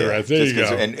 Coffee and Cigarettes. There you go.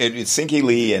 And it's Sinky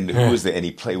Lee, and who was and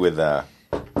he played with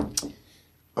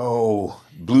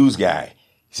blues guy.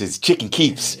 He says Chicken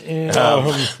Keeps. Man.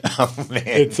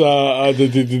 It's I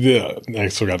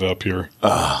still got it up here.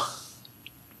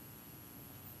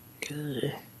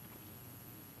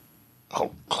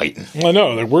 Clayton. I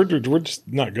know. We're just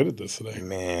not good at this today.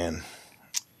 Man.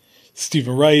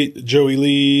 Stephen Wright, Joey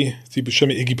Lee, Steve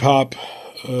Buscemi, Iggy Pop.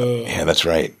 Yeah, that's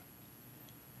right.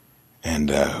 And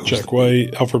Jack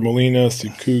White, Alfred Molina,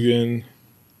 Steve Coogan,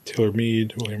 Taylor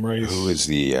Mead, William Rice. Who is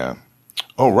the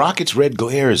Rockets Red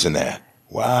Glare is in that.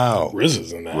 Wow. Riz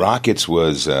is in that. Rockets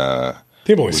was I've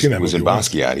only seen that was in once.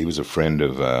 Basquiat. He was a friend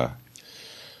of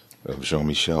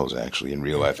Jean-Michel's actually in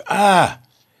real life.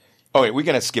 Oh wait, we're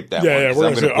gonna skip that one. Yeah,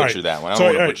 we're gonna butcher that one. I don't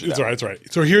want to butcher that one. It's all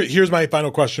right. So here's my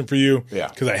final question for you. Yeah.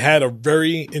 Because I had a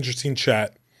very interesting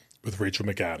chat with Rachel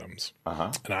McAdams.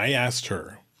 And I asked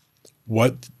her,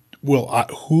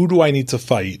 who do I need to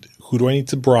fight? Who do I need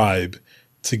to bribe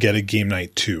to get a Game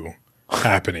Night 2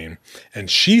 happening? And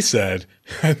she said,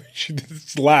 she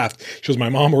just laughed. She goes, my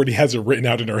mom already has it written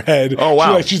out in her head. Oh,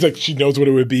 wow. She's like, she knows what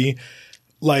it would be.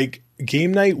 Like,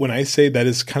 Game Night, when I say that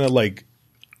is kind of like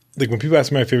when people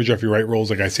ask me my favorite Jeffrey Wright roles,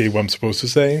 like I say what I'm supposed to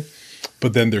say,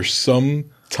 but then there's some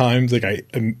times, like I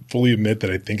fully admit that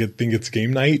I think it's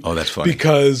game night. Oh, that's funny.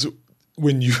 Because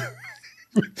when you,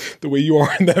 the way you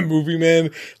are in that movie, man,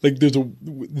 like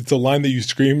it's a line that you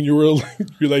scream. You're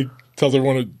like tells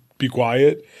everyone to be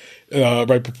quiet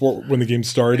right before when the game's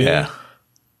starting. Yeah,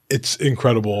 it's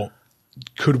incredible.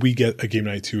 Could we get a game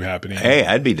night 2 happening? Hey,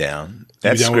 I'd be down.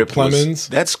 That script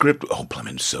that script. Oh,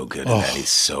 Plemons so good. And that is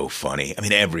so funny. I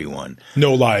mean, everyone.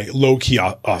 No lie, low key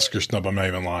Oscar snub. I'm not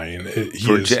even lying.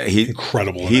 He's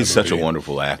incredible. He's such a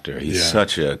wonderful actor. He's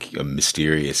such a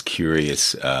mysterious,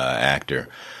 curious actor,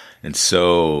 and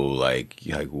so like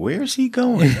where's he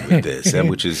going with this? And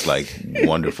which is like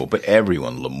wonderful. But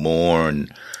everyone,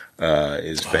 Lamorne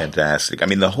is fantastic. I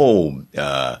mean, the whole.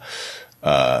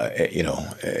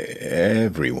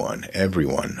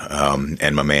 Everyone,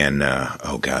 and my man,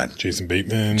 Jason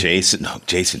Bateman.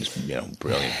 Jason's,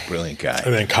 brilliant guy.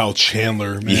 And then Kyle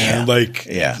Chandler, man.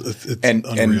 It's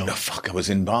unreal. I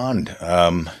was in Bond.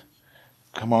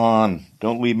 Come on,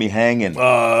 don't leave me hanging.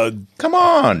 Come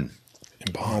on.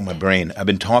 In Bond. Oh, my brain. I've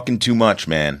been talking too much,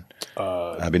 man.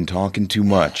 I've been talking too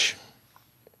much.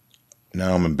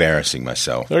 Now I'm embarrassing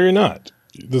myself. No, you're not.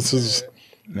 This is...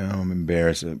 No, I'm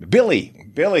embarrassed. Billy.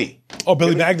 Oh,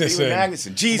 Billy Magnuson.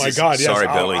 Magnuson. Jesus. My God, yes. Sorry,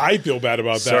 Billy. I feel bad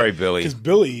about that. Sorry, Billy. Because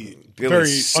Billy's very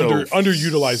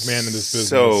underutilized man in this business.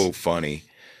 So funny.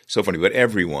 But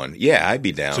everyone. Yeah, I'd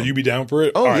be down. So you'd be down for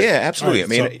it? Oh, right. Yeah, absolutely.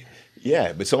 Right, I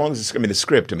mean, but so long as the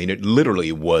script, I mean, it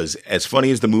literally was, as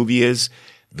funny as the movie is,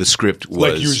 the script was.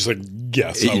 Like you were just like,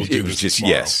 yes, I will do this just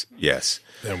tomorrow. Yes.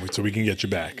 And so we can get you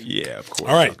back. Yeah, of course.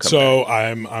 All right. So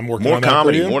I'm working more on that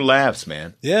comedy, for you. more laughs,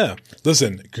 man. Yeah.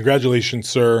 Listen, congratulations,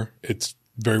 sir. It's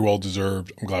very well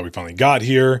deserved. I'm glad we finally got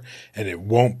here, and it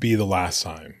won't be the last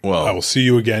time. Well, I will see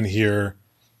you again here.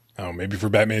 Maybe for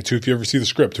Batman 2 if you ever see the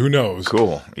script. Who knows?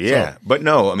 Cool. Yeah. But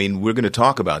no, I mean, we're going to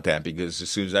talk about that because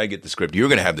as soon as I get the script, you're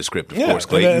going to have the script, of course,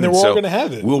 Clayton. And then we're all going to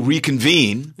have it. We'll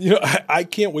reconvene. You know, I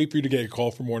can't wait for you to get a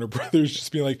call from Warner Brothers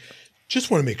just being like,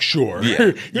 just want to make sure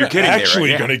you're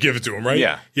actually going to give it to him, right?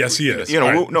 Yeah. Yes, he is. You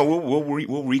know,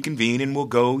 we'll reconvene and we'll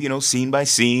go, scene by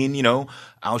scene.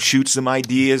 I'll shoot some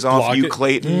ideas off you,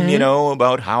 Clayton. Mm-hmm.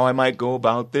 About how I might go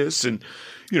about this, and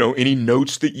any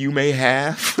notes that you may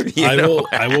have.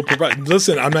 I will provide.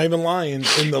 Listen, I'm not even lying.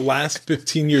 In the last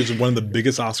 15 years, one of the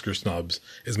biggest Oscar snubs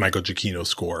is Michael Giacchino's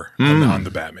score on the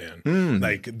Batman.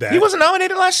 Like that, he wasn't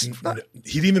nominated last. He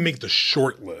didn't even make the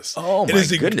short list. Oh my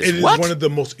goodness! It is one of the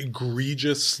most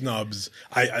egregious snubs.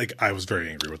 I was very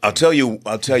angry with. I'll tell you.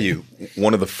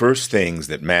 One of the first things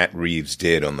that Matt Reeves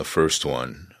did on the first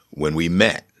one when we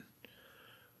met.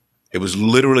 It was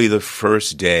literally the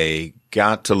first day.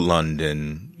 Got to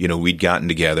London, we'd gotten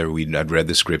together. I'd read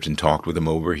the script and talked with him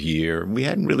over here. We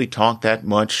hadn't really talked that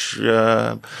much,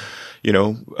 beyond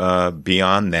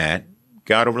that.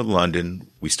 Got over to London.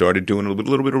 We started doing a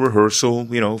little bit of rehearsal,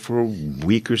 for a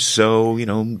week or so,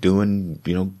 doing,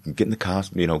 getting the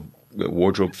costume,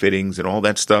 wardrobe fittings and all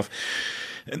that stuff.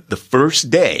 And the first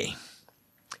day,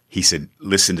 he said,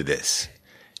 "Listen to this,"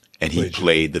 and he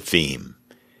played the theme.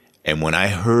 And when I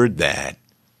heard that,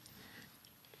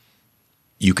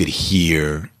 you could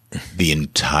hear the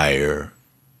entire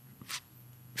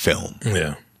film.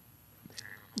 Yeah.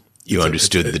 You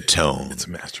understood the tone. It's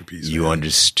a masterpiece. You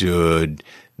understood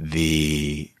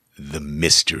the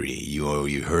mystery.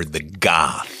 You heard the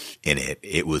goth in it.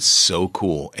 It was so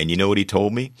cool. And you know what he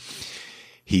told me?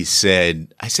 He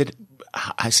said, I said,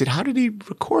 how did he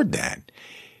record that?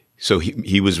 So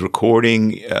he was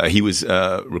recording. He was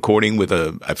recording with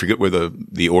I forget where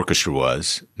the orchestra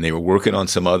was, and they were working on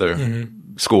some other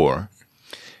score.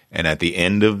 And at the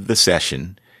end of the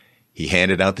session, he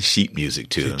handed out the sheet music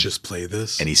to them. Just play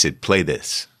this, and he said, "Play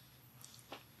this."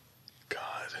 God,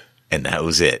 and that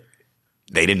was it.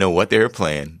 They didn't know what they were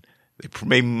playing.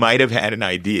 They might have had an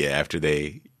idea after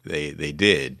they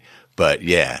did. But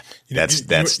yeah, that's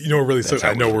what really sucks.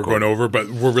 I know we're going over, but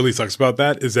what really sucks about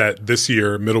that is that this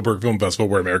year, Middleburg Film Festival,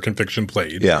 where American Fiction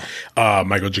played,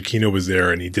 Michael Giacchino was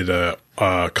there and he did a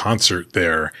concert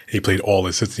there. He played all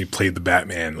his hits. He played the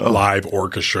Batman live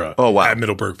orchestra at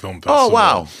Middleburg Film Festival. Oh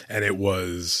wow! And it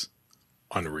was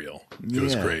unreal. It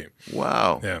was great.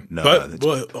 Wow. Yeah. No,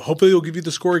 but hopefully they'll give you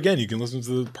the score again. You can listen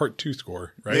to the part 2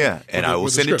 score, right? Yeah. And I will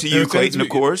send it to you, Clayton, of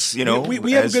course. We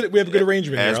have a good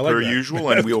arrangement as here. Per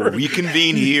usual, and we will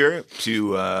reconvene here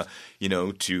to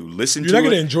listen to it. You're not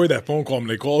going to enjoy that phone call when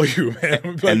they call you,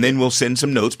 man. And then we'll send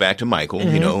some notes back to Michael,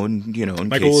 in Michael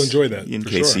case, will enjoy that. In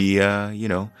case he, not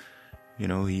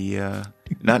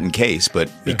in case, but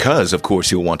because, of course,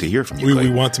 he'll want to hear from you, we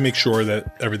want to make sure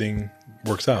that everything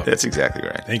works out. That's exactly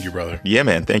right. Thank you, brother. Yeah,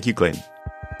 man. Thank you, Clayton.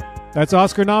 That's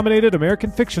Oscar-nominated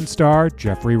American fiction star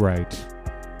Jeffrey Wright.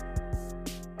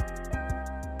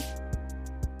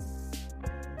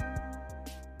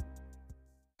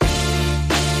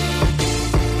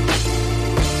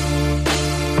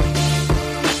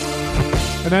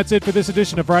 And that's it for this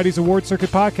edition of Variety's Award Circuit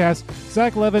Podcast.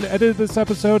 Zach Levin edited this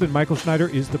episode, and Michael Schneider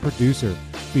is the producer.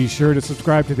 Be sure to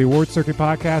subscribe to the Award Circuit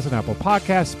Podcast on Apple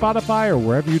Podcasts, Spotify, or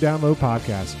wherever you download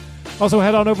podcasts. Also,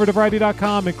 head on over to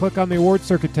Variety.com and click on the Awards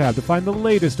Circuit tab to find the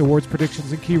latest awards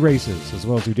predictions and key races, as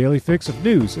well as your daily fix of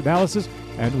news, analysis,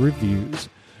 and reviews.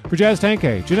 For Jazz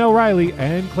Tanke, Janelle Riley,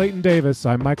 and Clayton Davis,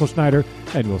 I'm Michael Schneider,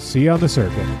 and we'll see you on the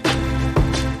circuit.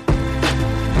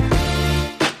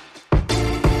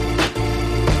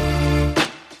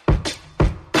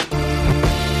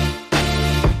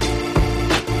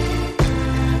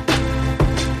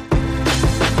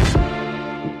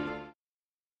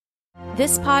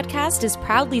 This podcast is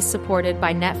proudly supported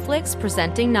by Netflix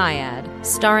presenting Nyad,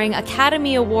 starring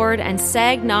Academy Award and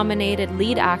SAG-nominated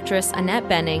lead actress Annette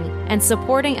Bening and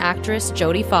supporting actress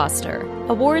Jodie Foster.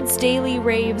 Awards Daily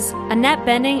raves, Annette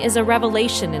Bening is a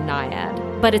revelation in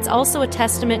Nyad, but it's also a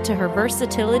testament to her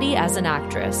versatility as an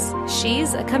actress.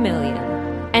 She's a chameleon.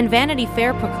 And Vanity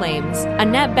Fair proclaims,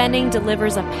 Annette Bening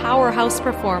delivers a powerhouse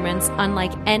performance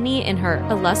unlike any in her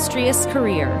illustrious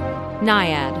career.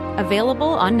 Nyad, available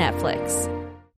on Netflix.